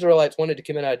the Israelites wanted to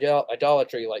commit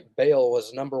idolatry, like Baal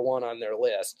was number one on their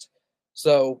list.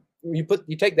 So you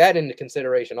take that into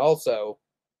consideration also.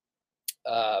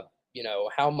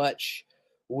 How much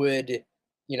would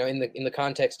in the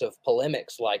context of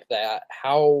polemics like that,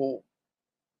 how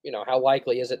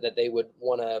likely is it that they would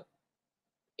want to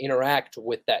interact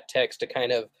with that text to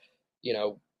kind of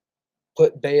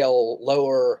put Baal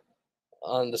lower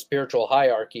on the spiritual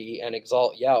hierarchy and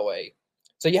exalt Yahweh?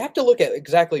 So you have to look at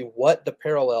exactly what the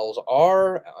parallels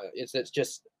are. Is it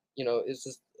just is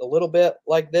this a little bit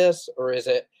like this, or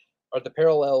are the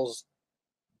parallels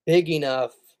big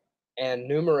enough and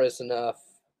numerous enough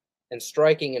and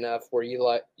striking enough where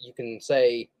you can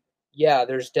say, yeah,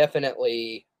 there's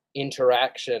definitely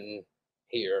interaction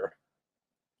here.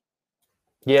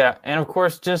 Yeah, and of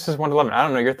course, Genesis 1:11. I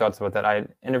don't know your thoughts about that. I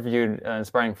interviewed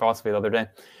Inspiring Philosophy the other day,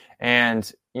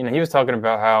 and he was talking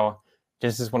about how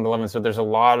Genesis 1:11. So there's a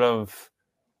lot of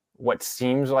what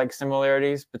seems like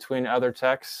similarities between other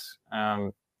texts.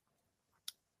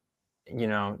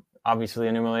 Obviously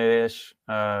Enumerated-ish,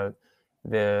 how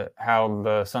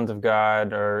the sons of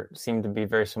God seem to be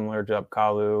very similar to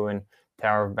Upkalu, and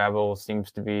Tower of Babel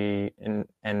seems to be, and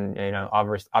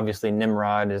obviously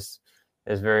Nimrod is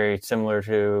very similar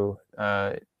to,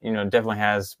 definitely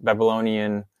has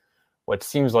Babylonian, what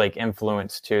seems like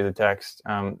influence to the text.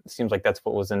 Seems like that's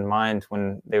what was in mind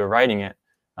when they were writing it.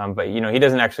 But he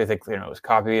doesn't actually think it was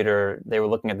copied or they were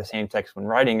looking at the same text when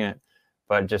writing it,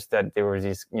 but just that there were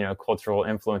these cultural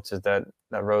influences that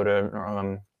wrote it.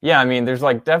 There's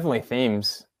like definitely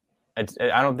themes. I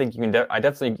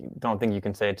definitely don't think you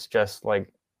can say it's just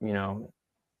like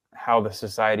how the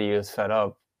society is set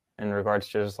up in regards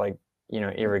to just like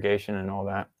irrigation and all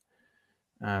that.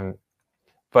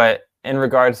 But in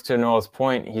regards to Noel's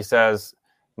point, he says,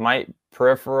 might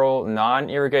peripheral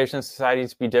non-irrigation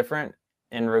societies be different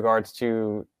in regards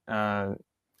to, I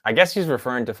guess he's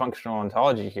referring to functional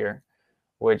ontology here,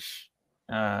 which,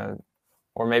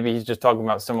 or maybe he's just talking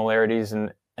about similarities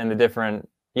and the different,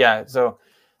 so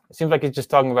it seems like he's just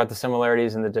talking about the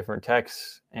similarities in the different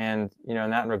texts. And, in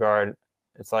that regard,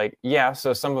 it's like,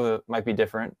 so some of it might be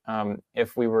different.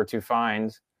 If we were to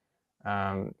find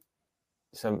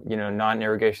some,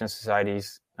 non-irrigation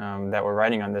societies that were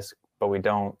writing on this, but we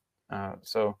don't. And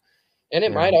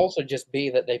it might also just be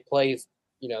that they place,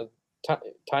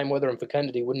 time, weather, and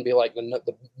fecundity wouldn't be like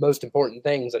the most important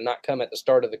things and not come at the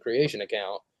start of the creation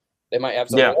account. They might have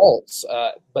something else,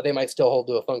 but they might still hold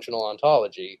to a functional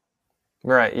ontology.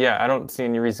 Right. Yeah. I don't see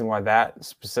any reason why that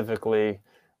specifically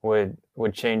would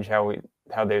change how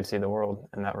they would see the world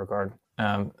in that regard.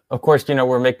 Of course,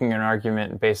 we're making an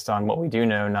argument based on what we do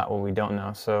know, not what we don't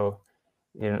know. So,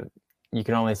 you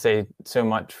can only say so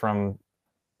much from,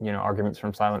 arguments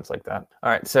from silence like that. All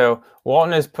right. So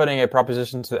Walton is putting a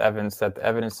proposition to the evidence that the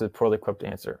evidence is a poorly equipped to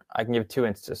answer. I can give two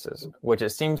instances, which it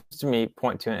seems to me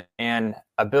point to an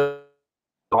ability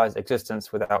to realize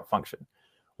existence without function.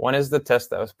 One is the test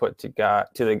that was put to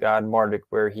the god Marduk,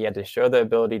 where he had to show the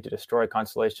ability to destroy a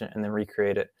constellation and then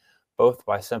recreate it, both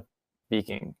by simply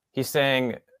speaking. He's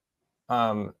saying,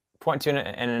 point to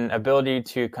an ability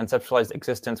to conceptualize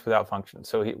existence without function.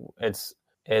 So he's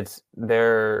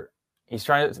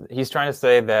trying to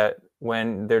say that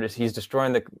when he's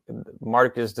destroying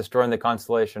Marduk is destroying the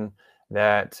constellation,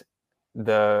 that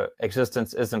the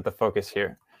existence isn't the focus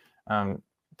here.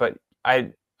 But I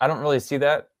don't really see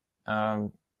that.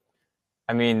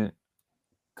 I mean,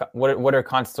 what are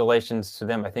constellations to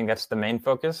them? I think that's the main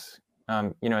focus.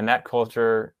 In that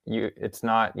culture, it's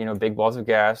not big balls of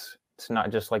gas. It's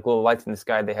not just like little lights in the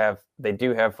sky. They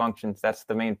do have functions. That's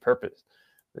the main purpose.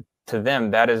 To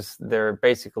them, that is their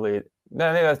basically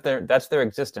that's their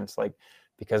existence. Like,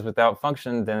 because without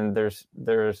function, then there's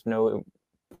no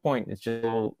point. It's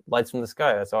just lights from the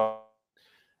sky. That's all.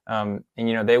 And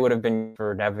they would have been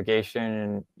for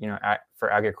navigation and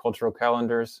for agricultural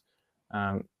calendars.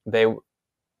 I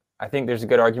think there's a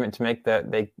good argument to make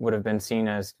that they would have been seen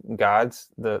as gods,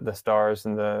 the stars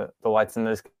and the lights in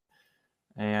the sky.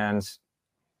 And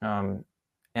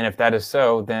if that is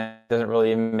so, then it doesn't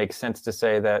really even make sense to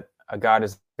say that a god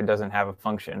doesn't have a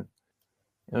function.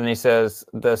 And then he says,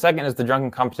 the second is the drunken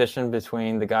competition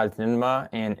between the gods Ninmah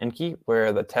and Enki,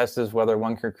 where the test is whether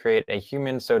one could create a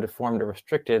human so deformed or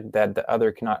restricted that the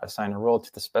other cannot assign a role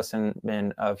to the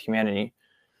specimen of humanity.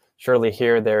 Surely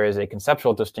here there is a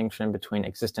conceptual distinction between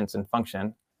existence and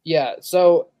function. Yeah,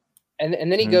 so, and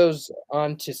then he goes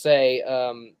on to say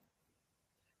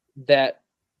that,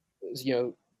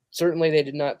 certainly they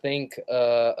did not think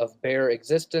of bare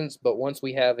existence, but once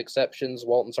we have exceptions,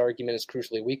 Walton's argument is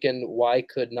crucially weakened. Why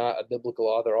could not a biblical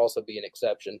author also be an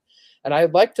exception? And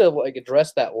I'd like to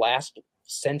address that last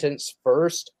sentence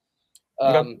first.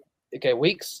 Okay,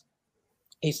 Weeks,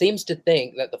 he seems to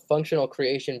think that the functional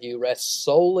creation view rests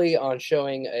solely on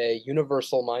showing a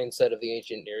universal mindset of the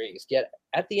ancient Near East. Yet,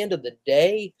 at the end of the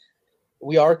day,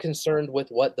 we are concerned with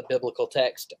what the biblical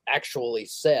text actually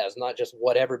says, not just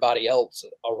what everybody else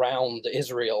around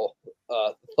Israel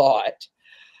thought.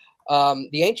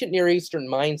 The ancient Near Eastern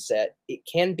mindset, it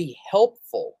can be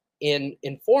helpful in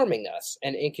informing us,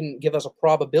 and it can give us a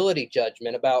probability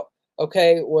judgment about,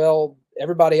 okay, well,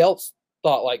 everybody else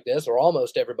thought like this, or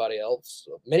almost everybody else,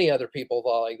 many other people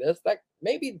thought like this. That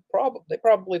they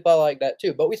probably thought like that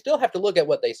too. But we still have to look at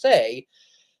what they say,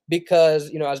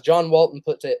 because, as John Walton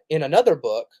puts it in another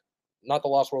book, not The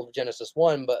Lost World of Genesis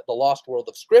 1, but The Lost World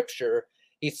of Scripture,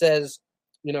 he says,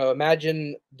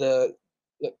 imagine the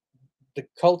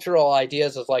cultural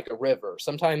ideas as like a river.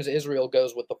 Sometimes Israel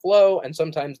goes with the flow, and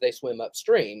sometimes they swim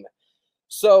upstream.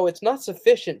 So it's not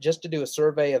sufficient just to do a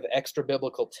survey of extra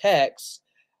biblical texts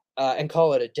and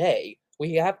call it a day.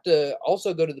 We have to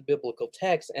also go to the biblical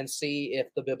text and see if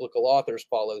the biblical authors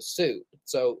follow suit.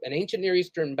 So an ancient Near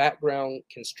Eastern background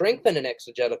can strengthen an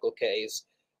exegetical case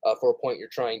for a point you're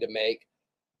trying to make.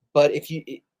 But if you,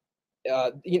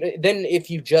 then if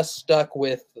you just stuck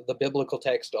with the biblical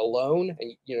text alone,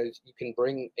 and you can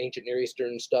bring ancient Near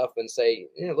Eastern stuff and say,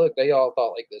 look, they all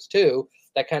thought like this too.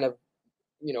 That kind of,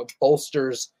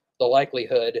 bolsters the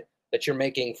likelihood that you're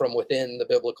making from within the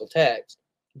biblical text.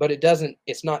 But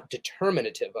it's not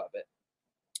determinative of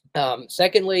it.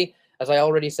 Secondly, as I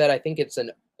already said, I think it's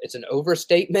an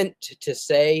overstatement to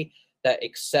say that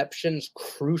exceptions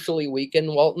crucially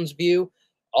weaken Walton's view.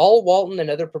 All Walton and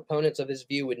other proponents of his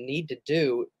view would need to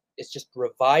do is just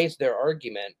revise their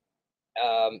argument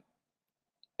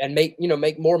and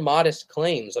make more modest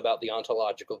claims about the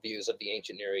ontological views of the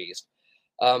ancient Near East.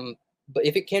 But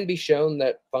if it can be shown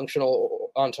that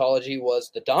functional ontology was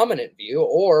the dominant view,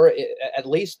 or at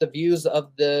least the views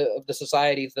of the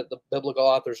societies that the biblical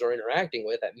authors are interacting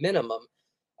with at minimum,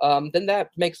 then that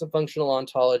makes the functional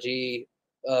ontology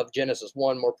of Genesis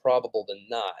 1 more probable than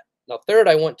not. Now, third,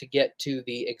 I want to get to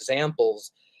the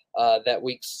examples that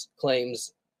Weeks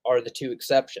claims are the two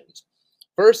exceptions.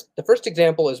 The first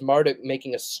example is Marduk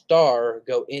making a star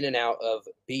go in and out of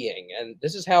being. And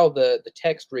this is how the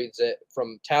text reads it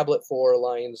from Tablet 4,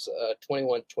 lines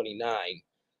 21-29.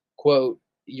 Quote,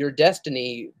 "Your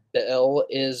destiny, Bel,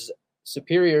 is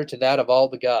superior to that of all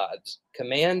the gods.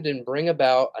 Command and bring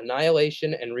about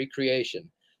annihilation and recreation.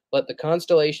 Let the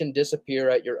constellation disappear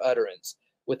at your utterance.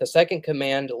 With a second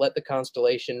command, let the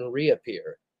constellation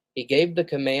reappear. He gave the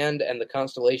command, and the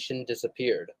constellation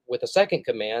disappeared. With a second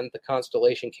command, the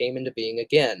constellation came into being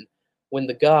again. When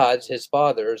the gods, his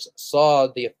fathers, saw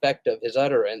the effect of his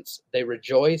utterance, they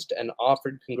rejoiced and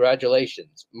offered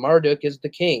congratulations. Marduk is the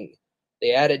king.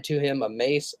 They added to him a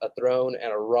mace, a throne,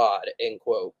 and a rod." End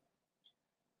quote.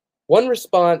 One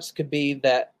response could be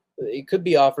that it could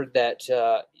be offered that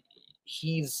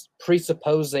he's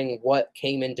presupposing what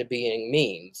came into being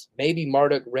means. Maybe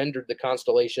Marduk rendered the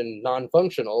constellation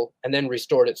non-functional and then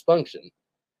restored its function.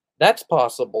 That's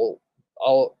possible,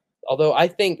 although I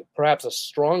think perhaps a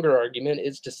stronger argument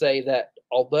is to say that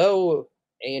although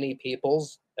A&E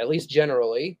peoples, at least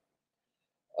generally,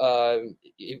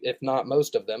 if not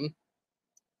most of them,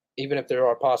 even if there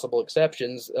are possible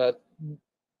exceptions,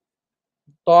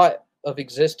 thought of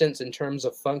existence in terms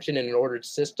of function in an ordered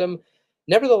system.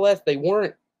 Nevertheless, they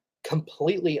weren't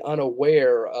completely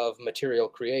unaware of material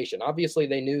creation. Obviously,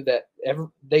 they knew that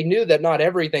not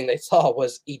everything they saw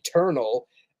was eternal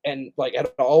and like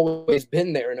had always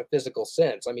been there in a physical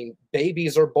sense. I mean,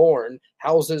 babies are born,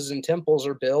 houses and temples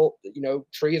are built,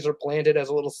 trees are planted as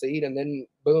a little seed, and then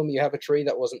boom, you have a tree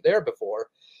that wasn't there before.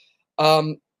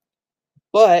 Um,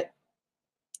 but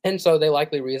and so they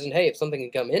likely reasoned, hey, if something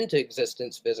can come into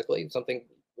existence physically, something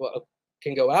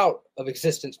can go out of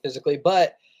existence physically.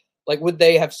 But like, would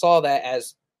they have saw that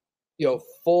as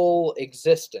full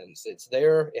existence? It's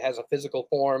there, it has a physical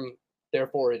form,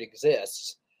 therefore it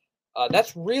exists.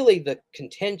 That's really the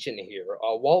contention here.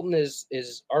 Walton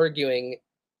is arguing,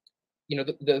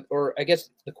 or I guess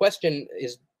the question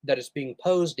that is being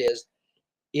posed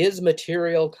is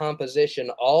material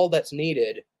composition all that's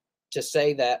needed to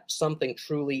say that something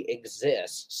truly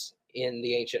exists in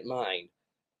the ancient mind?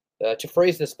 To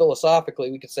phrase this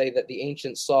philosophically, we could say that the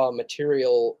ancients saw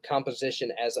material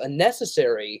composition as a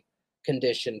necessary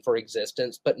condition for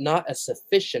existence, but not a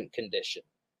sufficient condition.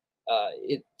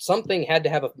 Something had to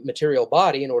have a material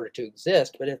body in order to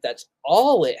exist, but if that's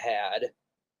all it had,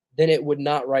 then it would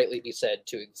not rightly be said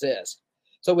to exist.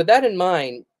 So with that in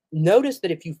mind, notice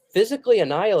that if you physically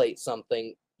annihilate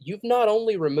something, you've not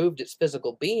only removed its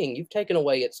physical being, you've taken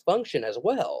away its function as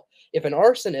well. If an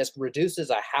arsonist reduces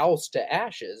a house to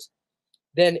ashes,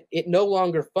 then it no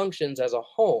longer functions as a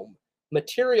home.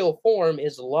 Material form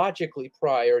is logically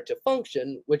prior to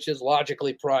function, which is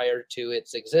logically prior to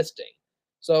its existing.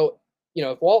 So,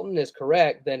 if Walton is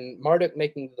correct, then Marduk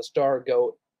making the star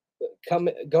go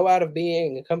out of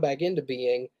being and come back into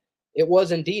being, it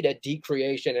was indeed a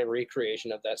decreation and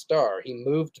recreation of that star. He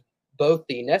moved both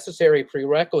the necessary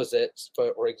prerequisites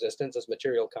for existence as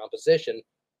material composition,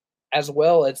 as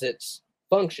well as its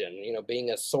function,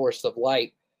 being a source of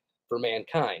light for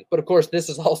mankind. But of course, this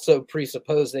is also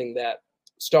presupposing that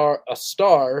a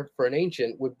star for an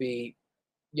ancient would be,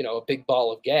 a big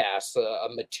ball of gas, a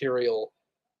material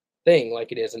thing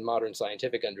like it is in modern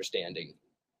scientific understanding.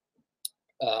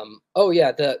 I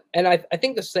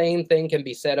think the same thing can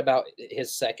be said about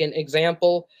his second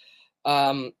example.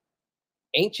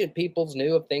 Ancient peoples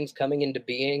knew of things coming into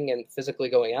being and physically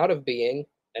going out of being,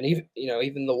 and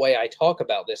even the way I talk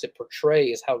about this, it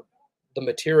portrays how the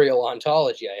material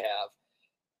ontology I have.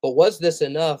 But was this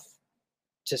enough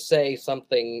to say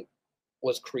something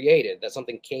was created, that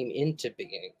something came into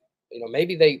being?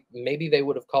 Maybe they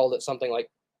would have called it something like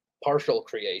partial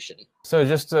creation. So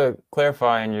just to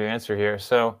clarify in your answer here,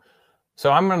 so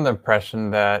I'm under the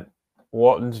impression that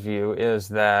Walton's view is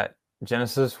that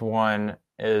Genesis 1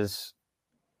 is,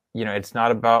 it's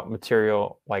not about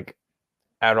material like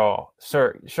at all.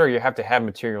 Sure, you have to have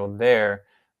material there,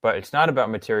 but it's not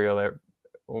about material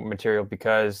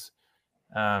because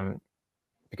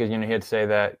he'd say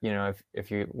that,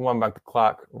 if you went back the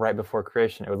clock right before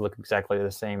creation, it would look exactly the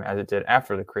same as it did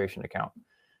after the creation account.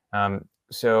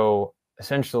 So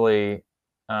essentially,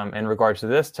 in regards to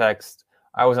this text,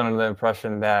 I was under the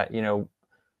impression that,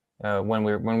 when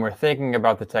we're thinking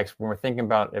about the text, when we're thinking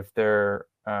about if they're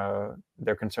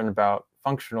concerned about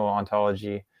functional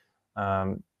ontology,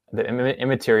 the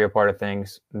immaterial part of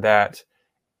things, that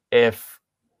if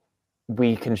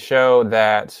we can show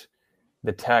that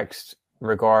the text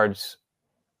regards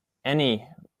any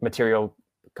material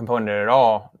component at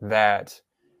all, that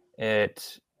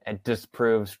it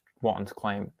disproves Walton's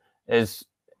claim.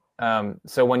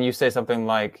 So when you say something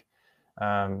like,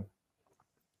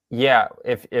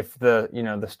 if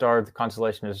the star of the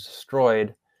constellation is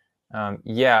destroyed,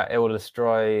 it will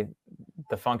destroy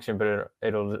the function, but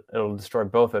it'll destroy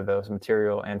both of those,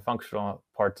 material and functional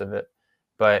parts of it.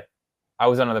 But I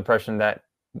was under the impression that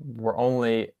we're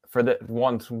only, for the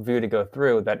one view to go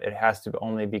through, that it has to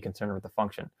only be concerned with the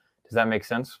function. Does that make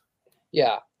sense?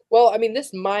 Yeah. Well, I mean,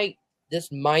 this might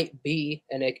be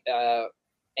an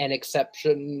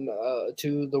exception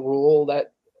to the rule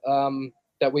that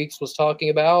that Weeks was talking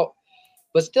about,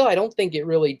 but still, I don't think it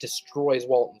really destroys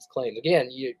Walton's claim.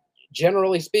 Again,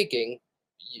 generally speaking,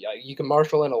 you can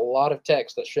marshal in a lot of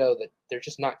texts that show that they're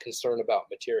just not concerned about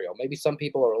material. Maybe some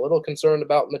people are a little concerned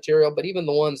about material, but even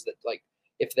the ones that, like,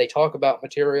 if they talk about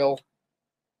material,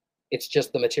 it's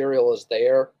just the material is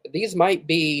there. These might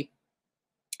be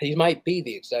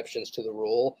the exceptions to the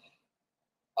rule,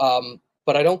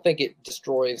 but I don't think it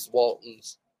destroys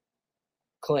Walton's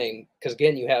claim, because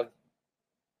again, you have,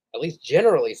 at least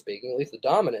generally speaking, at least the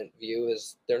dominant view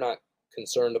is they're not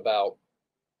concerned about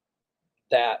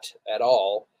that at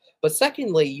all. But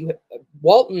secondly,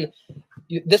 Walton,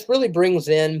 this really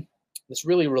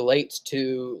relates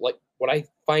to like what I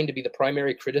find to be the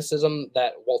primary criticism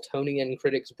that Waltonian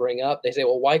critics bring up. They say,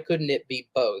 well, why couldn't it be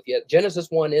both? Yet Genesis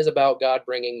 1 is about God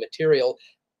bringing material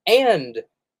and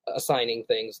assigning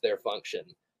things their function.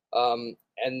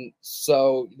 And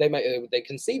so they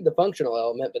concede the functional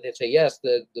element, but they say, yes,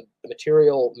 the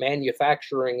material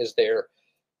manufacturing is there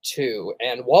too.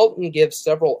 And Walton gives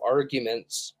several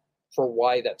arguments for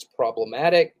why that's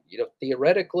problematic.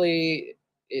 Theoretically,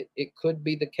 it could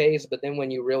be the case, but then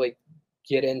when you really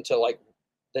get into like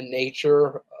the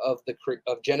nature of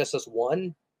Genesis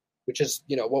 1, which is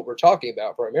what we're talking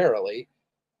about primarily,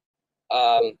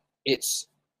 it's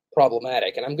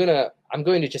problematic. And I'm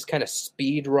going to just kind of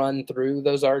speed run through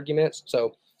those arguments.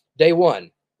 So day 1,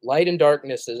 light and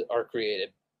darkness are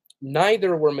created.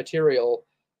 Neither were material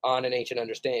on an ancient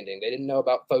understanding. They didn't know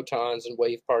about photons and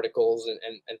wave particles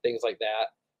and things like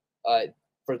that.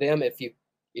 For them, if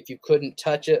you couldn't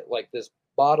touch it, like this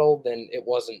bottle, then it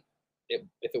wasn't.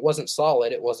 If it wasn't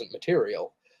solid, it wasn't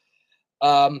material.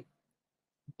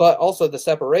 But also the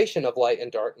separation of light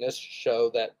and darkness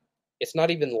show that it's not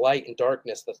even light and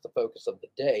darkness that's the focus of the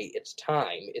day. It's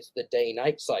time. It's the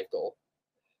day-night cycle.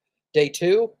 Day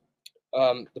 2,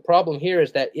 the problem here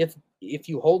is that if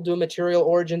you hold to a material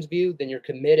origins view, then you're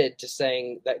committed to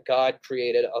saying that God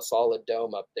created a solid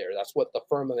dome up there. That's what the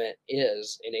firmament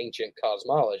is in ancient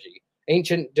cosmology.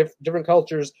 Different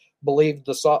cultures believed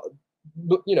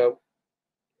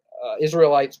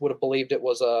Israelites would have believed it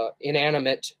was a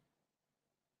inanimate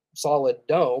solid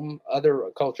dome.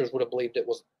 Other cultures would have believed it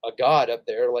was a god up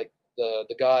there, like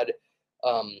the god,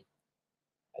 I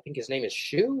think his name is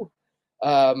Shu.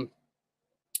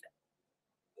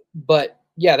 But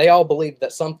yeah, they all believed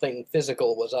that something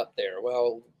physical was up there.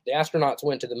 Well, the astronauts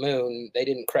went to the moon. They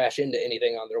didn't crash into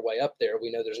anything on their way up there.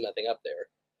 We know there's nothing up there.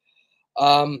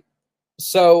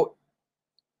 So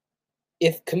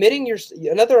if committing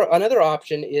another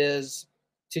option is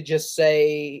to just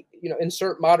say,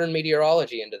 insert modern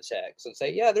meteorology into the text and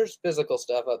say, yeah, there's physical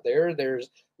stuff up there. There's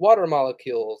water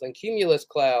molecules and cumulus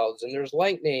clouds, and there's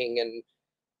lightning and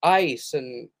ice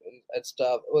and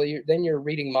stuff. Well, then you're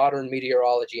reading modern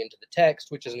meteorology into the text,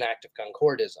 which is an act of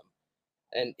concordism.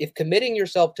 And if committing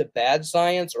yourself to bad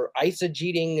science or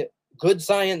eisegeting good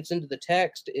science into the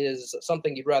text is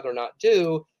something you'd rather not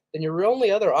do, then your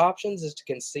only other options is to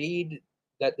concede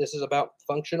that this is about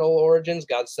functional origins,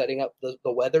 God setting up the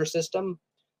weather system,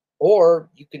 or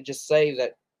you can just say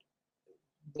that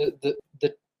the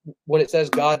when it says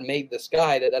God made the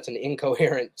sky, that's an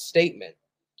incoherent statement.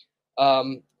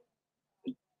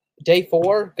 Day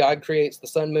 4, God creates the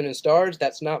sun, moon, and stars.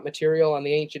 That's not material on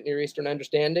the ancient Near Eastern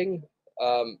understanding.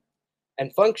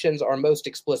 And functions are most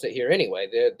explicit here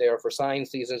anyway. They are for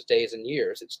signs, seasons, days, and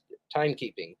years. It's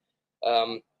timekeeping.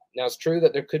 Now, it's true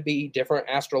that there could be different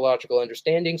astrological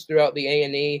understandings throughout the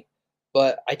A&E,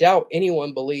 but I doubt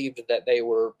anyone believed that they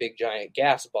were big, giant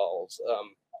gas balls.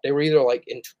 They were either like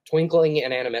in twinkling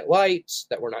inanimate lights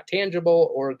that were not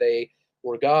tangible, or they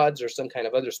were gods or some kind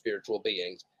of other spiritual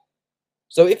beings.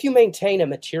 So if you maintain a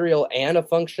material and a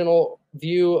functional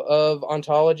view of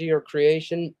ontology or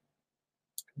creation,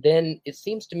 then it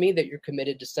seems to me that you're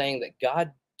committed to saying that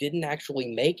God didn't actually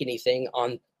make anything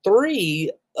on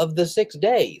 3 of the 6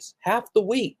 days, half the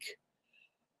week.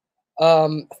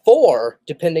 4,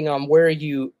 depending on where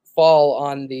you fall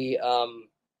on the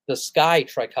sky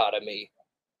trichotomy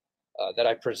that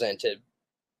I presented.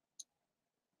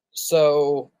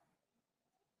 So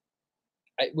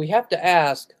we have to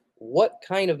ask, what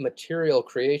kind of material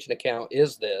creation account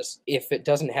is this if it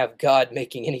doesn't have God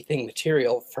making anything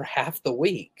material for half the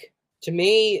week? To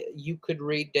me, you could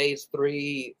read days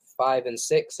 3, 5, and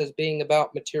 6 as being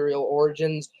about material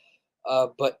origins,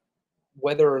 but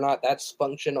whether or not that's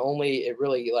function only, it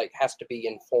really has to be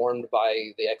informed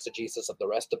by the exegesis of the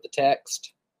rest of the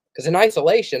text. Because in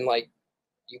isolation,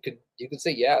 you could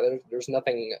say, yeah, there's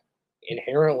nothing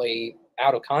inherently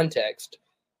out of context,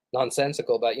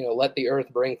 nonsensical about, let the earth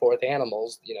bring forth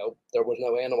animals. There was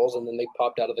no animals, and then they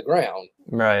popped out of the ground.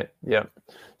 Right. Yeah.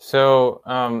 So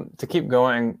to keep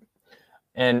going,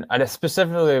 and I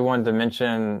specifically wanted to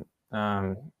mention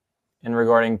in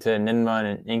regarding to Ninma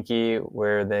and Inky,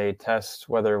 where they test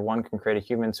whether one can create a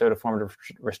human so deformed or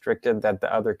restricted that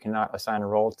the other cannot assign a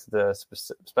role to the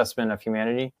specimen of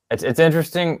humanity. It's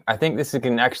interesting. I think this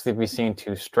can actually be seen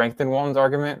to strengthen Walton's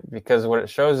argument, because what it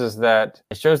shows is that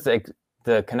it shows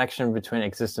the connection between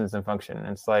existence and function. And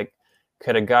it's like,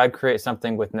 could a God create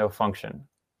something with no function?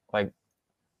 Like,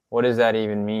 what does that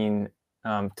even mean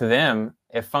to them?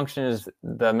 If function is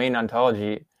the main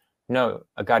ontology, no,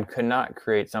 a God could not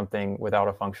create something without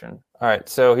a function. All right,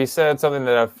 so he said something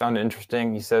that I found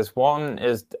interesting. He says, Walton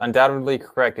is undoubtedly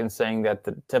correct in saying that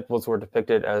the temples were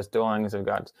depicted as dwellings of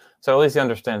gods. So at least he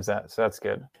understands that, so that's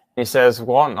good. He says,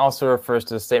 Walton also refers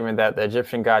to the statement that the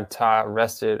Egyptian god Ptah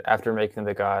rested after making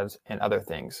the gods and other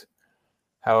things.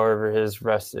 However, his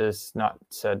rest is not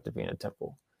said to be in a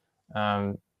temple.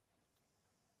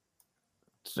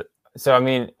 So I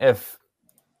mean, if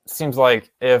it seems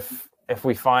like if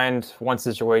we find one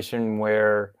situation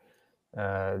where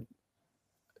a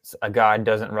god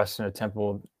doesn't rest in a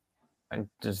temple,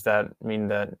 does that mean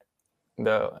that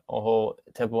the whole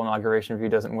temple inauguration view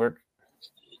doesn't work?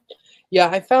 Yeah,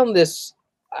 I found this.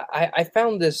 I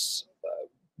found this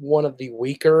one of the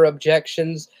weaker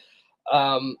objections.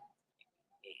 Um,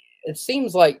 it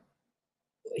seems like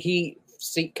he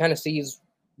kind of sees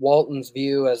Walton's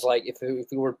view as like if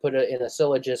we were to put it in a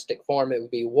syllogistic form, it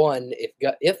would be one: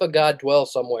 if a god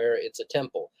dwells somewhere, it's a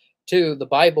temple. Two, the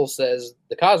Bible says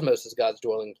the cosmos is God's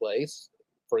dwelling place.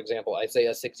 For example,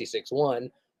 Isaiah 66:1.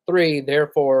 Three,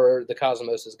 therefore the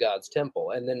cosmos is God's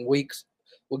temple. And then Weeks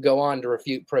would go on to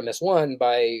refute premise one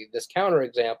by this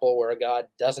counterexample where a god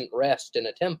doesn't rest in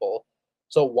a temple.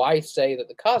 So why say that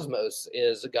the cosmos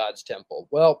is God's temple?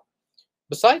 Well,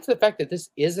 besides the fact that this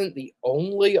isn't the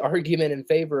only argument in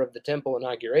favor of the temple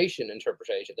inauguration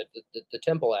interpretation, the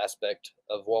temple aspect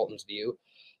of Walton's view,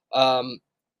 um,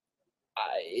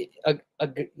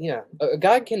 a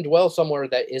god can dwell somewhere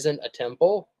that isn't a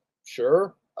temple,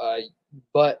 sure,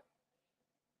 but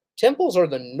temples are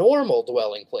the normal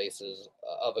dwelling places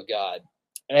of a god,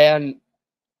 and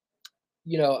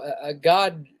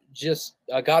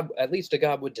at least a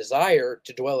god would desire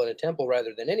to dwell in a temple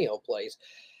rather than any old place.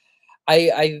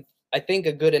 I think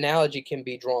a good analogy can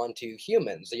be drawn to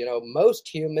humans. Most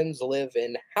humans live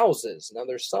in houses. Now,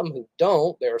 there's some who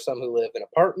don't. There are some who live in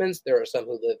apartments. There are some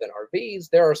who live in RVs.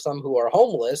 There are some who are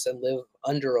homeless and live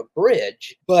under a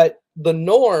bridge. But the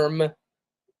norm,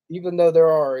 even though there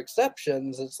are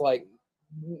exceptions, it's like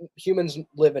humans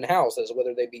live in houses,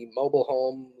 whether they be mobile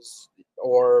homes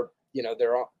or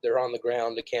they're on the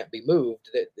ground and can't be moved.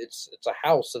 It's a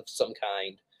house of some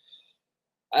kind.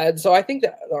 And so I think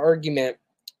that the argument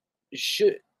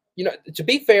should, to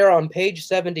be fair, on page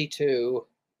 72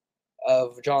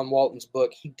 of John Walton's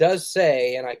book, he does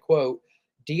say, and I quote,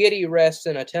 deity rests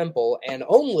in a temple and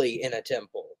only in a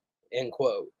temple, end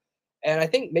quote. And I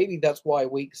think maybe that's why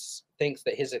Weeks thinks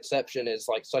that his exception is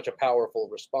like such a powerful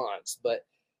response. But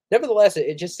nevertheless,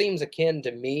 it just seems akin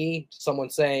to me, someone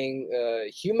saying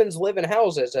humans live in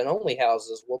houses and only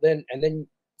houses. Well, then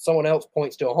someone else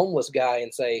points to a homeless guy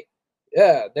and say,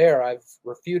 yeah, there, I've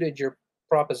refuted your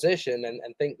proposition and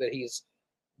think that he's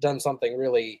done something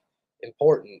really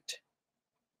important.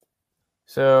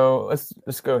 So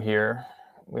let's go here.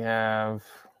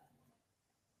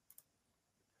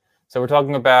 So we're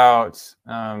talking about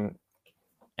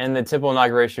in the temple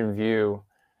inauguration view,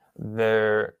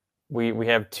 we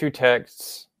have two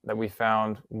texts that we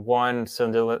found. One,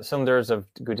 cylinders of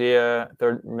Gudea,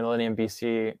 3rd millennium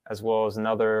BC, as well as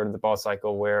another, the Ball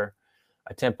cycle, where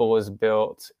a temple was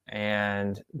built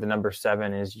and the number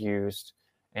 7 is used.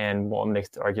 And Walton makes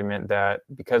the argument that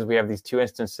because we have these two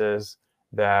instances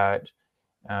that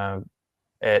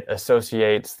it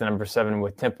associates the number 7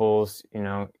 with temples,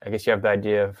 I guess you have the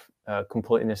idea of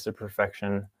completeness of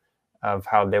perfection of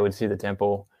how they would see the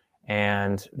temple.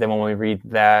 And then when we read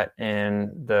that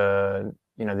in the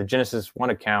Genesis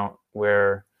 1 account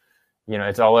where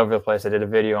it's all over the place. I did a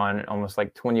video on almost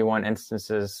like 21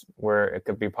 instances where it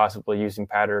could be possibly using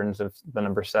patterns of the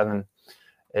number 7.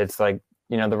 It's like,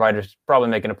 the writer's probably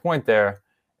making a point there.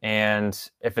 And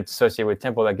if it's associated with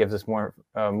temple, that gives us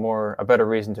a better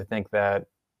reason to think that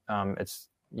it's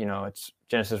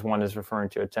Genesis 1 is referring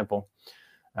to a temple.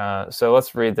 So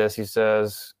let's read this. He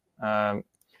says,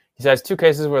 two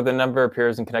cases where the number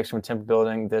appears in connection with temple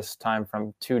building, this time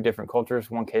from two different cultures.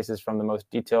 One case is from the most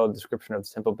detailed description of the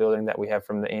temple building that we have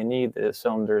from the A&E, the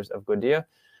cylinders of Gudea,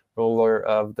 ruler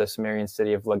of the Sumerian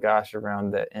city of Lagash around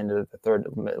the end of the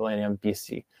 3rd millennium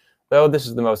BC. Though this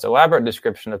is the most elaborate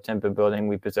description of temple building,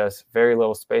 we possess very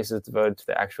little spaces devoted to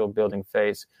the actual building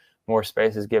phase. More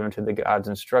space is given to the god's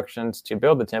instructions to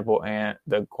build the temple and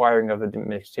the acquiring of the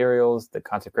materials, the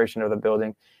consecration of the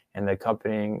building, and the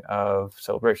accompanying of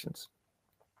celebrations.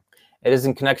 It is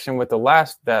in connection with the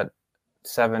last that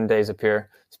 7 days appear,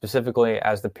 specifically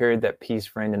as the period that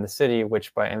peace reigned in the city,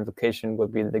 which by invocation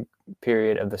would be the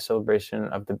period of the celebration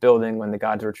of the building when the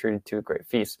gods were treated to a great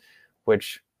feast,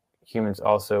 which humans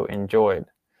also enjoyed.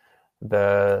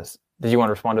 Did you want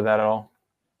to respond to that at all?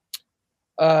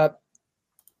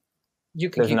 You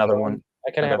can There's keep another going. one.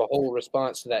 I kind of have a whole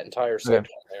response to that entire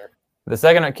section there. The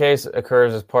second case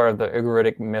occurs as part of the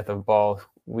Ugaritic myth of Baal.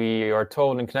 We are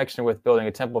told in connection with building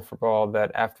a temple for Baal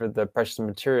that after the precious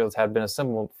materials had been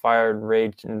assembled, fire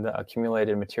raged in the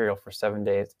accumulated material for 7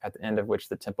 days, at the end of which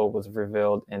the temple was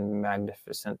revealed in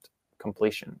magnificent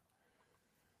completion.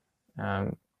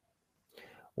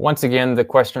 Once again, the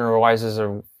question arises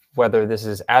of whether this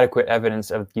is adequate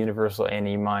evidence of the universal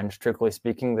A&E mind. Strictly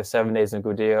speaking, the 7 days in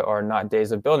Gudea are not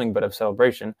days of building, but of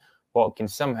celebration. Walt can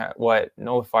somewhat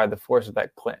nullify the force of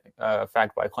that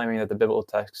fact by claiming that the biblical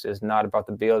text is not about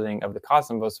the building of the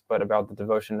cosmos, but about the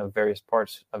devotion of various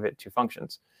parts of it to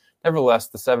functions. Nevertheless,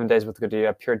 the 7 days with Gudea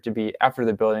appeared to be after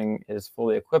the building is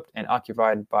fully equipped and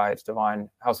occupied by its divine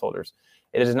householders.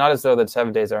 It is not as though the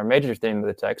 7 days are a major theme of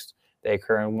the text. They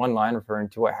occur in one line referring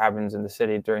to what happens in the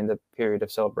city during the period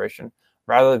of celebration,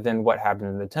 rather than what happened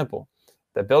in the temple.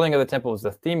 The building of the temple is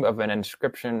the theme of an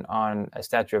inscription on a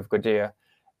statue of Gudea,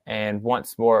 and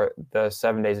once more, the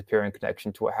 7 days appear in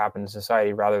connection to what happened in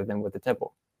society rather than with the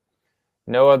temple.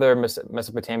 No other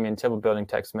Mesopotamian temple building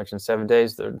text mentions 7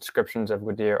 days. The inscriptions of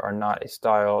Gudea are not a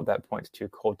style that points to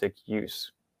cultic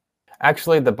use.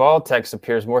 Actually, the Baal text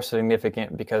appears more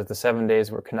significant because the 7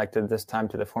 days were connected this time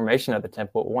to the formation of the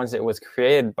temple. Once it was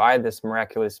created by this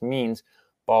miraculous means,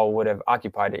 Baal would have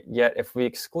occupied it. Yet, if we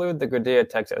exclude the Gudea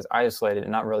text as isolated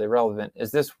and not really relevant, is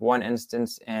this one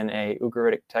instance in a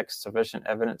Ugaritic text sufficient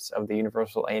evidence of the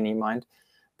universal A&E mind?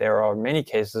 There are many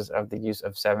cases of the use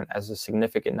of 7 as a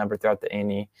significant number throughout the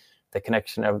A&E. The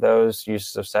connection of those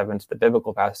uses of 7 to the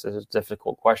biblical passage is a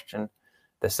difficult question.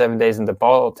 The 7 days in the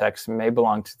Baal text may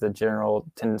belong to the general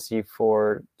tendency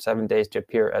for 7 days to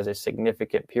appear as a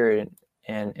significant period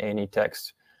in A&E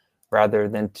text, rather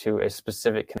than to a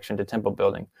specific connection to temple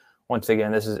building. Once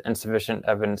again, this is insufficient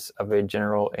evidence of a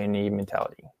general A&E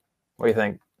mentality. What do you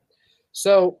think?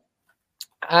 So,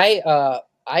 I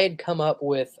had come up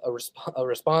with a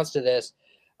response to this,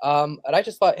 and I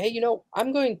just thought, hey,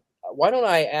 why don't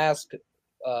I ask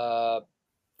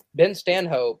Ben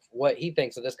Stanhope what he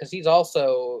thinks of this, because he's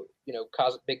also,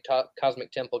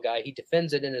 cosmic temple guy. He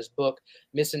defends it in his book,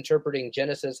 Misinterpreting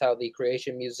Genesis, How the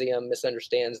Creation Museum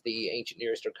Misunderstands the Ancient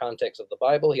Near Eastern Context of the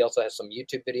Bible. He also has some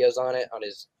YouTube videos on it on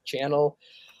his channel.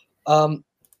 And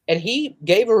he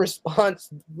gave a response,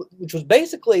 which was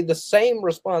basically the same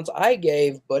response I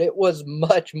gave, but it was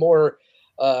much more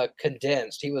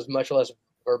condensed. He was much less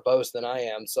verbose than I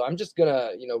am. So I'm just going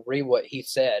to, read what he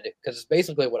said, because it's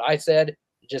basically what I said,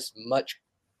 just much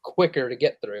quicker to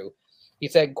get through. He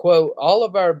said, quote, all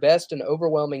of our best and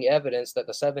overwhelming evidence that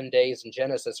the 7 days in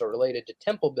Genesis are related to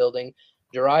temple building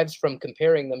derives from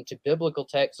comparing them to biblical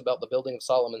texts about the building of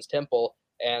Solomon's temple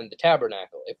and the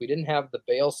tabernacle. If we didn't have the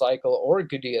Baal cycle or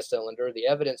Gudea cylinder, the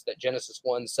evidence that Genesis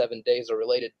 1's 7 days are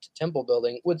related to temple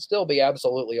building would still be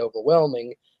absolutely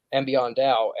overwhelming and beyond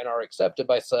doubt, and are accepted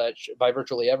by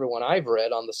virtually everyone I've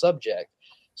read on the subject.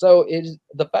 So is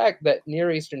the fact that Near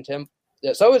Eastern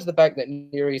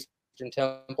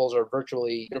temples are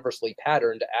virtually universally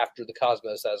patterned after the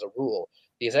cosmos as a rule.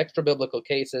 These extra biblical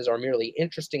cases are merely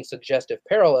interesting, suggestive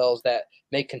parallels that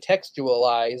may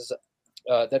contextualize,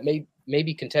 that may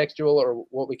be contextual, or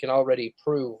what we can already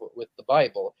prove with the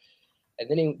Bible. And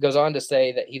then he goes on to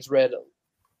say that he's read,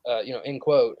 end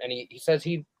quote, and he says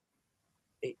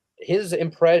his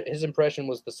impression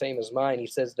was the same as mine. He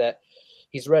says that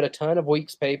he's read a ton of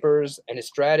Weeks' papers, and his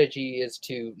strategy is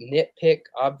to nitpick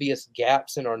obvious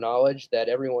gaps in our knowledge that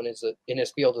everyone in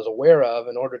his field is aware of,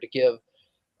 in order to give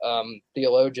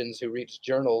theologians who read his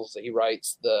journals he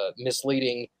writes the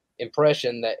misleading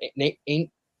impression that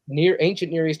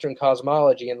ancient Near Eastern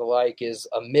cosmology and the like is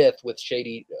a myth with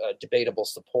shady, debatable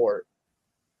support.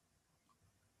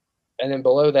 And then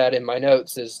below that in my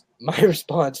notes is my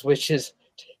response, which is,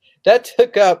 that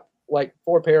took up like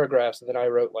 4 paragraphs, and then I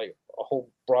wrote like a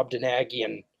whole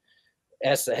Brobdingnagian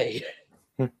essay.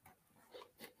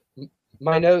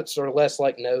 My notes are less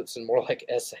like notes and more like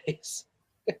essays.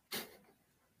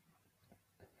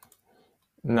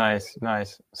 Nice.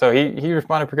 So he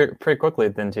responded pretty quickly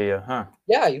then to you, huh?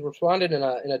 Yeah, he responded in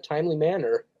a timely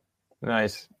manner.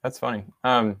 Nice. That's funny.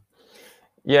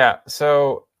 Yeah.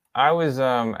 So I was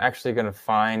actually going to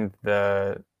find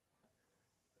the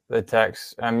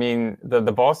text. I mean, the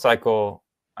Baal cycle.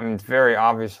 I mean, it's very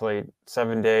obviously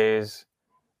 7 days.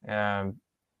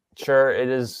 Sure, it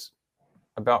is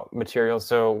about material.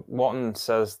 So Walton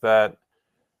says that,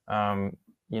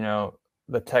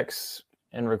 the texts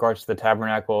in regards to the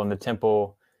tabernacle and the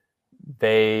temple,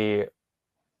 he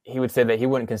would say that he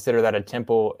wouldn't consider that a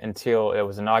temple until it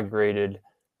was inaugurated.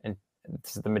 And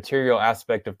the material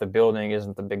aspect of the building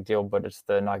isn't the big deal, but it's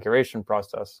the inauguration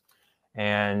process.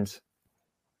 And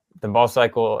the Baal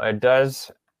cycle, it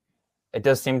does it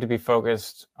does seem to be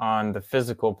focused on the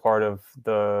physical part of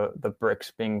the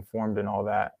bricks being formed and all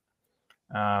that,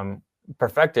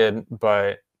 perfected,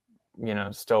 but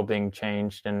still being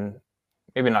changed, and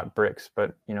maybe not bricks,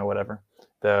 but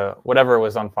whatever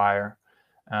was on fire.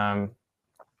 And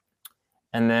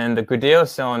then the Gudeo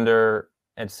cylinder,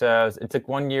 it says it took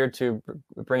 1 year to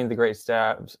bring the great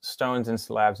stones and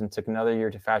slabs, and took another year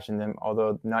to fashion them,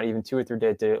 although not even 2 or 3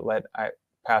 days did it let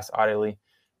pass idly.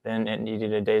 Then it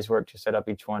needed a day's work to set up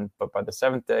each one, but by the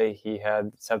 7th day, he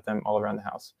had set them all around the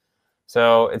house.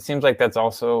 So it seems like that's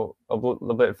also a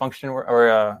little bit function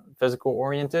or physical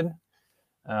oriented.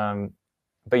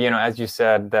 But as you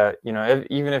said, that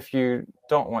even if you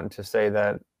don't want to say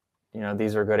that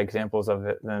these are good examples of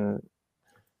it, then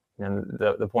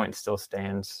the point still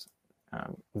stands,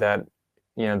 that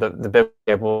the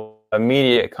biblical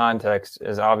immediate context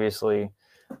is obviously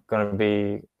going to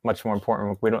be much more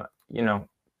important. We don't,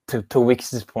 to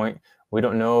Weeks' point, we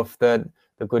don't know if that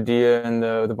the Gudea and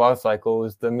the Boss cycle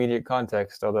is the immediate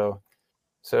context, although.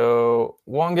 So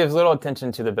Walton gives little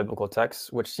attention to the biblical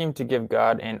texts, which seem to give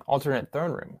God an alternate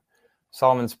throne room.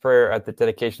 Solomon's prayer at the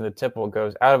dedication of the temple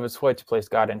goes out of its way to place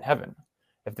God in heaven.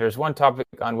 If there's one topic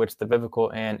on which the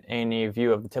biblical and A&E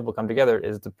view of the temple come together,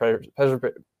 is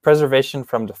the preservation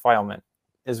from defilement.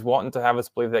 Is Walton to have us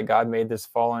believe that God made this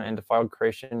fallen and defiled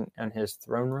creation in his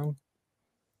throne room?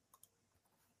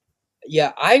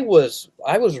 Yeah, I was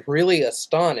really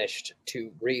astonished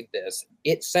to read this.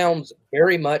 It sounds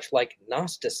very much like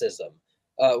Gnosticism,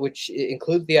 which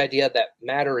includes the idea that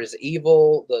matter is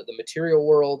evil, the material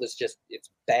world is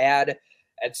it's bad,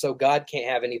 and so God can't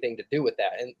have anything to do with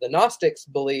that. And the Gnostics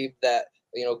believe that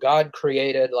God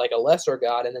created like a lesser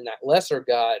God, and then that lesser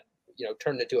God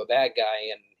turned into a bad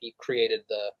guy, and he created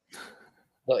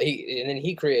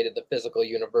he created the physical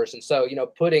universe. And so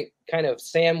putting kind of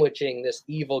sandwiching this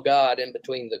evil God in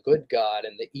between the good God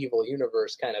and the evil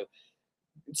universe kind of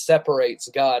separates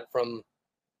God from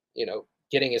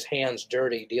getting his hands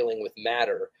dirty dealing with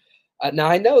matter. Now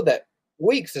I know that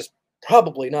Weeks is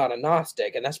probably not a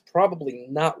Gnostic, and that's probably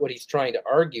not what he's trying to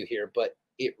argue here, but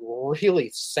it really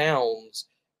sounds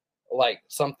like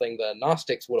something the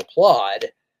Gnostics would applaud.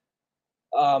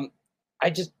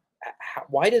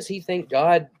 Why does he think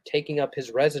God taking up his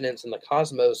residence in the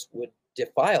cosmos would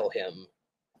defile him?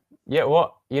 Yeah,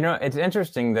 well, it's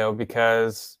interesting though,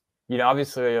 because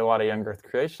obviously a lot of young Earth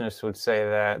creationists would say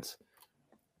that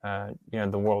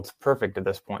the world's perfect at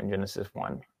this point in Genesis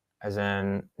 1, as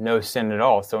in no sin at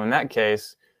all. So in that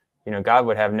case, God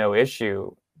would have no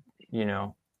issue,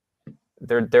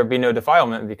 there'd be no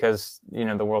defilement because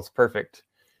the world's perfect.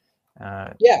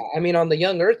 Yeah, I mean, on the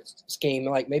young Earth scheme,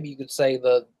 like maybe you could say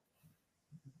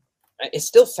it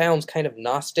still sounds kind of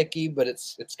Gnostic-y, but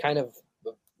it's kind of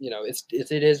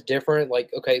it is different. Like,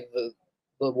 okay,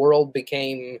 the world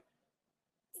became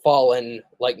fallen,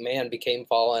 like man became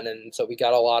fallen, and so we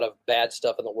got a lot of bad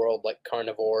stuff in the world, like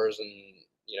carnivores and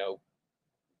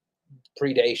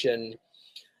predation.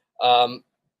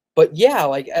 But yeah,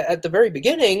 like at the very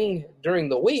beginning during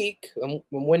the week,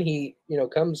 when he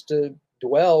comes to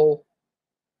dwell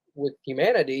with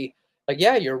humanity, like,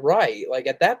 yeah, you're right. Like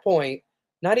at that point,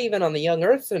 not even on the young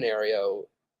Earth scenario,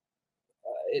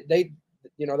 they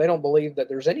don't believe that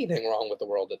there's anything wrong with the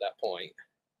world at that point.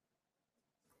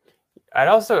 I'd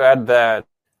also add that,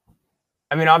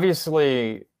 I mean,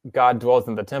 obviously God dwells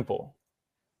in the temple,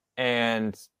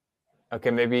 and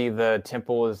okay, maybe the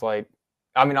temple is like,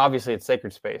 I mean, obviously it's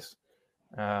sacred space,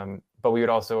 but we would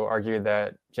also argue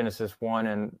that Genesis 1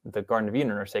 and the Garden of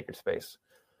Eden are sacred space.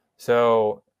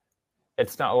 So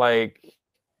it's not like,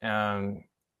 I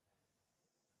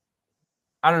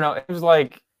don't know. It was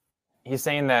like he's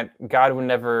saying that God would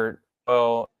never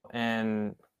dwell,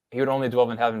 and he would only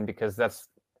dwell in heaven because that's,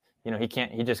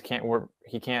 he just can't work.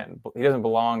 He doesn't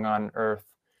belong on earth.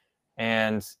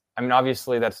 And I mean,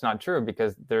 obviously that's not true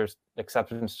because there's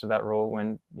exceptions to that rule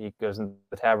when he goes into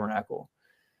the tabernacle.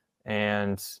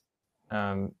 And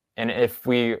if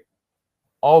we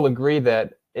all agree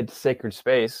that it's sacred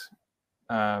space,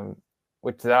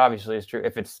 which that obviously is true.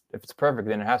 If it's perfect,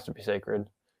 then it has to be sacred.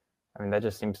 I mean, that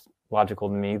just seems logical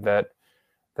to me. That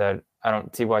I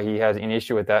don't see why he has any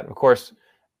issue with that. Of course,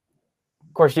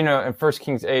 in 1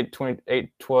 Kings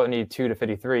 8:22 to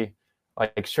 53,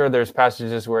 like, sure, there's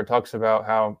passages where it talks about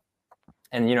how,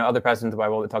 and other passages in the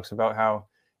Bible that talks about how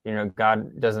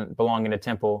God doesn't belong in a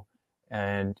temple,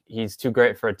 and he's too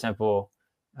great for a temple.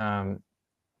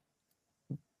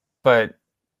 But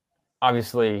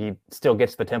obviously, he still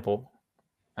gets the temple.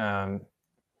 And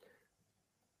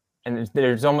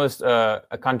there's almost a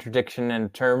contradiction in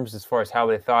terms as far as how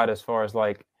they thought, as far as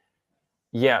like,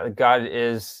 yeah, God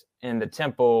is in the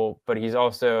temple, but he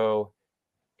dwells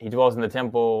in the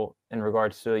temple in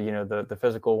regards to the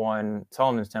physical one,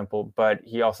 Solomon's temple, but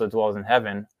he also dwells in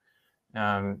heaven.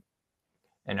 And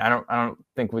I don't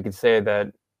think we could say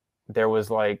that there was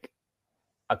like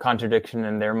a contradiction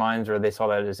in their minds, or they saw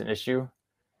that as an issue.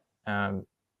 Do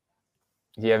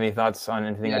you have any thoughts on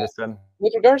anything I just said?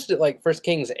 With regards to like 1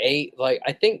 Kings 8, like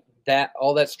I think that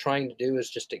all that's trying to do is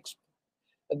just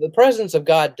the presence of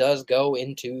God does go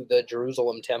into the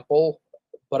Jerusalem temple,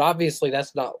 but obviously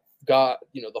that's not God,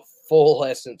 the full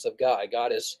essence of God.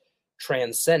 God is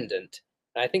transcendent.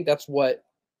 And I think that's what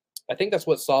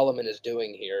Solomon is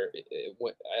doing here.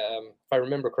 If I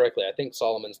remember correctly, I think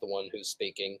Solomon's the one who's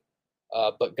speaking.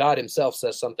 But God himself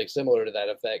says something similar to that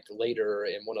effect later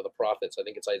in one of the prophets. I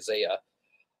think it's Isaiah.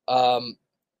 Um,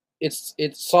 it's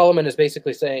Solomon is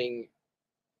basically saying,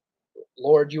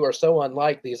 Lord, you are so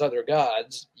unlike these other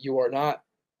gods. You are not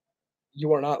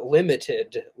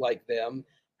limited like them.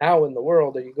 How in the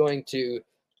world are you going to,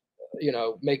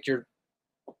 make your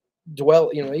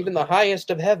dwell, even the highest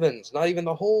of heavens, not even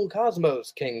the whole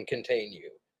cosmos can contain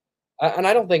you. And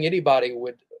I don't think anybody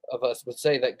of us would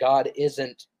say that God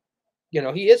isn't,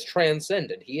 he is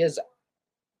transcendent. He is,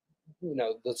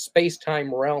 the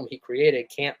space-time realm he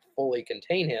created can't fully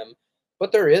contain him,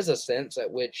 but there is a sense at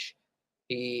which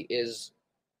he is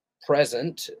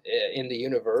present in the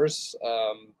universe.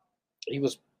 He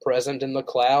was present in the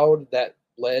cloud that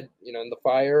led, in the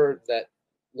fire that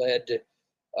led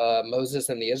Moses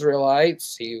and the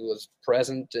Israelites. He was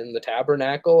present in the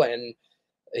tabernacle, and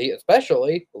he,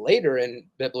 especially later in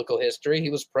biblical history, he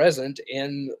was present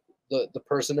in the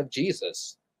person of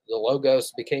Jesus. The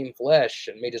Logos became flesh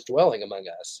and made his dwelling among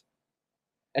us.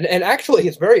 And actually,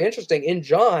 it's very interesting. In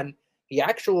John,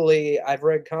 I've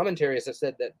read commentaries that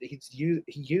said that he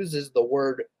uses the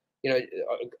word,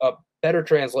 a better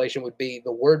translation would be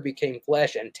the word became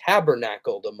flesh and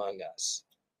tabernacled among us.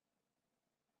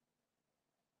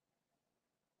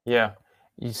 Yeah.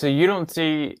 So you don't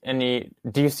see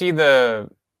do you see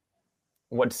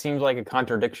what seems like a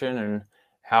contradiction in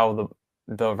how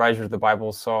the writers of the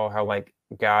Bible saw how like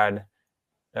God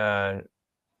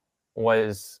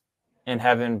was in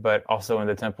heaven, but also in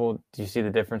the temple? Do you see the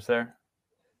difference there?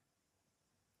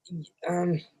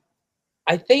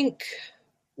 I think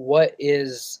what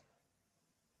is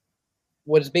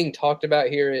being talked about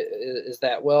here is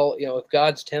that, well,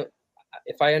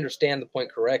 if I understand the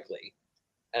point correctly,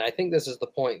 and I think this is the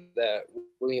point that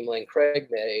William Lane Craig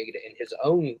made in his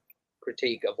own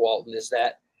critique of Walton, is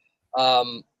that,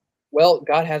 well,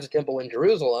 God has a temple in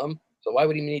Jerusalem, so why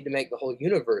would he need to make the whole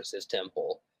universe his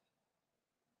temple?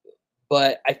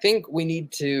 But I think we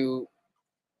need to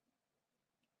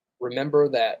remember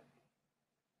that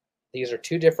these are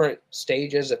two different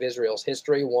stages of Israel's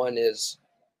history. One is,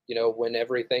 when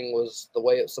everything was the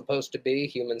way it's supposed to be,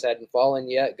 humans hadn't fallen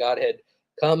yet, God had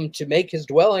come to make his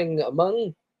dwelling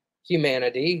among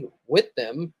humanity with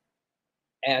them,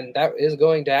 and that is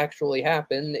going to actually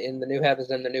happen in the new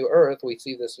heavens and the new earth. We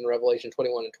see this in Revelation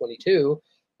 21 and 22.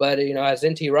 But as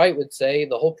N.T. Wright would say,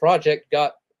 the whole project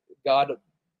got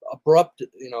abrupt.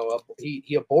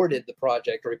 He aborted the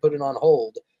project, or he put it on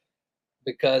hold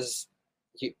because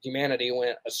humanity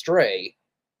went astray.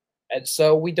 And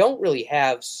so we don't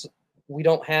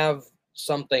have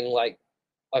something like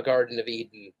a Garden of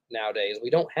Eden nowadays. We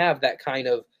don't have that kind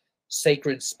of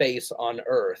sacred space on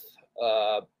earth,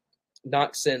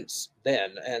 not since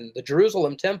then. And the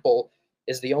Jerusalem temple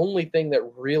is the only thing that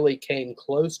really came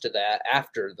close to that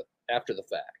after the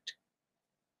fact.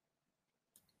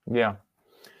 Yeah.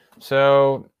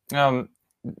 So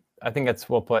I think that's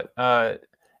well put.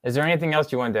 Is there anything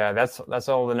else you wanted to add? That's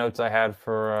all the notes I had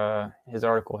for his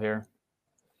article here.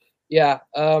 Yeah,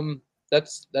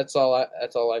 that's all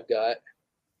I've got.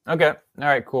 Okay. All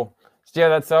right. Cool. So yeah,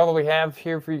 that's all we have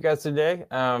here for you guys today.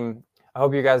 I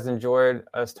hope you guys enjoyed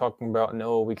us talking about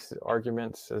Noah Weeks'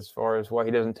 arguments as far as why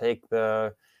he doesn't take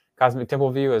the cosmic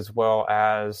temple view as well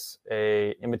as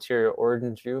a immaterial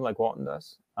origins view like Walton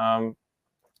does.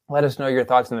 Let us know your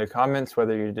thoughts in the comments,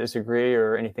 whether you disagree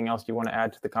or anything else you want to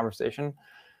add to the conversation.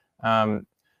 Evan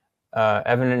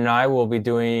and I will be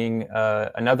doing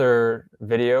another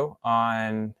video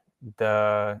on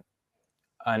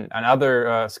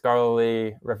other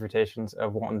scholarly refutations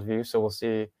of Walton's view. So we'll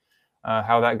see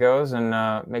how that goes, and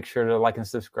make sure to like and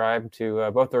subscribe to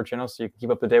both our channels so you can keep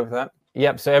up to date with that.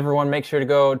 Yep. So everyone, make sure to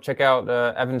go check out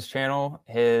Evan's channel,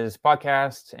 his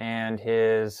podcast, and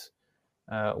his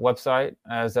website,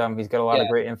 as he's got a lot of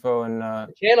great info. And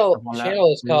the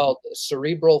channel is called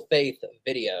Cerebral Faith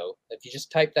Video. If you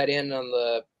just type that in on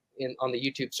the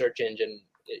YouTube search engine,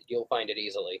 you'll find it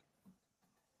easily.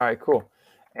 All right, cool.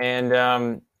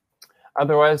 And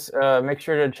Otherwise, make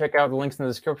sure to check out the links in the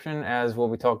description, as we'll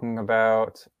be talking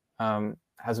about,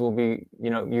 as we'll be, you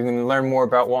can learn more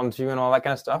about Walton's view and all that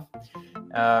kind of stuff.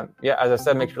 Yeah, as I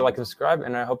said, make sure to like and subscribe,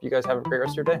 and I hope you guys have a great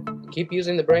rest of your day. Keep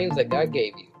using the brains that God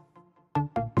gave you.